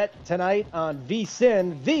Live Bet Tonight on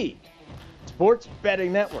VSiN, the Sports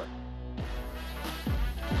Betting Network.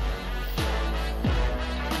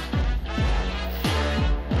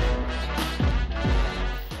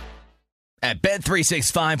 At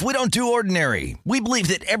Bet365, we don't do ordinary. We believe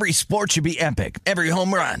that every sport should be epic. Every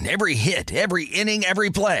home run, every hit, every inning, every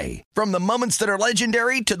play. From the moments that are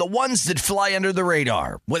legendary to the ones that fly under the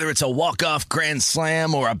radar. Whether it's a walk-off grand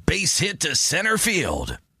slam or a base hit to center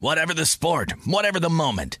field. Whatever the sport, whatever the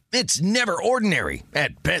moment. It's never ordinary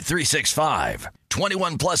at Bet365.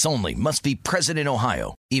 21 plus only. Must be present in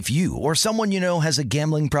Ohio. If you or someone you know has a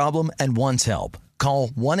gambling problem and wants help, call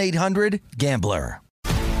 1-800-GAMBLER.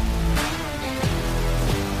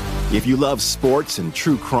 If you love sports and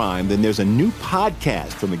true crime, then there's a new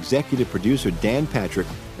podcast from executive producer Dan Patrick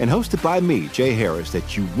and hosted by me, Jay Harris,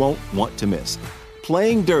 that you won't want to miss.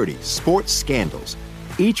 Playing Dirty: Sports Scandals.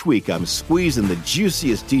 Each week, I'm squeezing the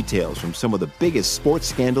juiciest details from some of the biggest sports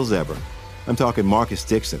scandals ever. I'm talking Marcus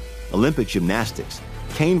Dixon, Olympic gymnastics,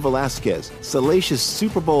 Cain Velasquez, salacious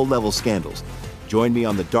Super Bowl-level scandals. Join me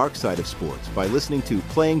on the dark side of sports by listening to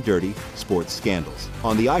Playing Dirty: Sports Scandals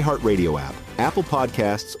on the iHeartRadio app, Apple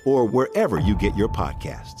Podcasts, or wherever you get your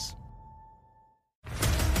podcasts.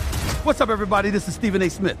 What's up, everybody? This is Stephen A.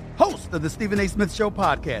 Smith, host of the Stephen A. Smith Show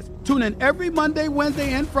podcast. Tune in every Monday,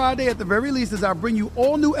 Wednesday, and Friday at the very least as I bring you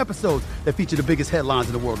all new episodes that feature the biggest headlines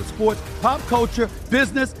in the world of sports, pop culture,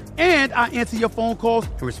 business, and I answer your phone calls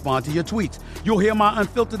and respond to your tweets. You'll hear my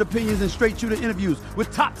unfiltered opinions and straight-shooter interviews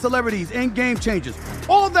with top celebrities and game changers.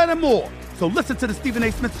 All that and more. So listen to the Stephen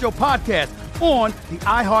A. Smith Show podcast on the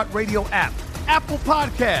iHeartRadio app, Apple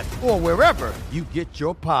Podcasts, or wherever you get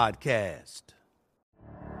your podcast.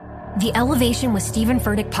 The Elevation with Stephen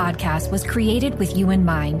Furtick podcast was created with you in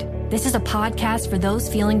mind. This is a podcast for those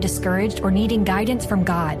feeling discouraged or needing guidance from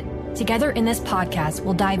God. Together in this podcast,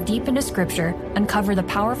 we'll dive deep into Scripture, uncover the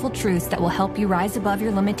powerful truths that will help you rise above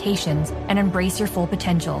your limitations and embrace your full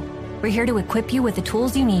potential. We're here to equip you with the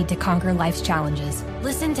tools you need to conquer life's challenges.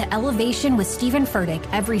 Listen to Elevation with Stephen Furtick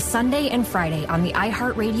every Sunday and Friday on the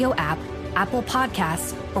iHeartRadio app, Apple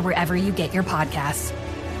Podcasts, or wherever you get your podcasts.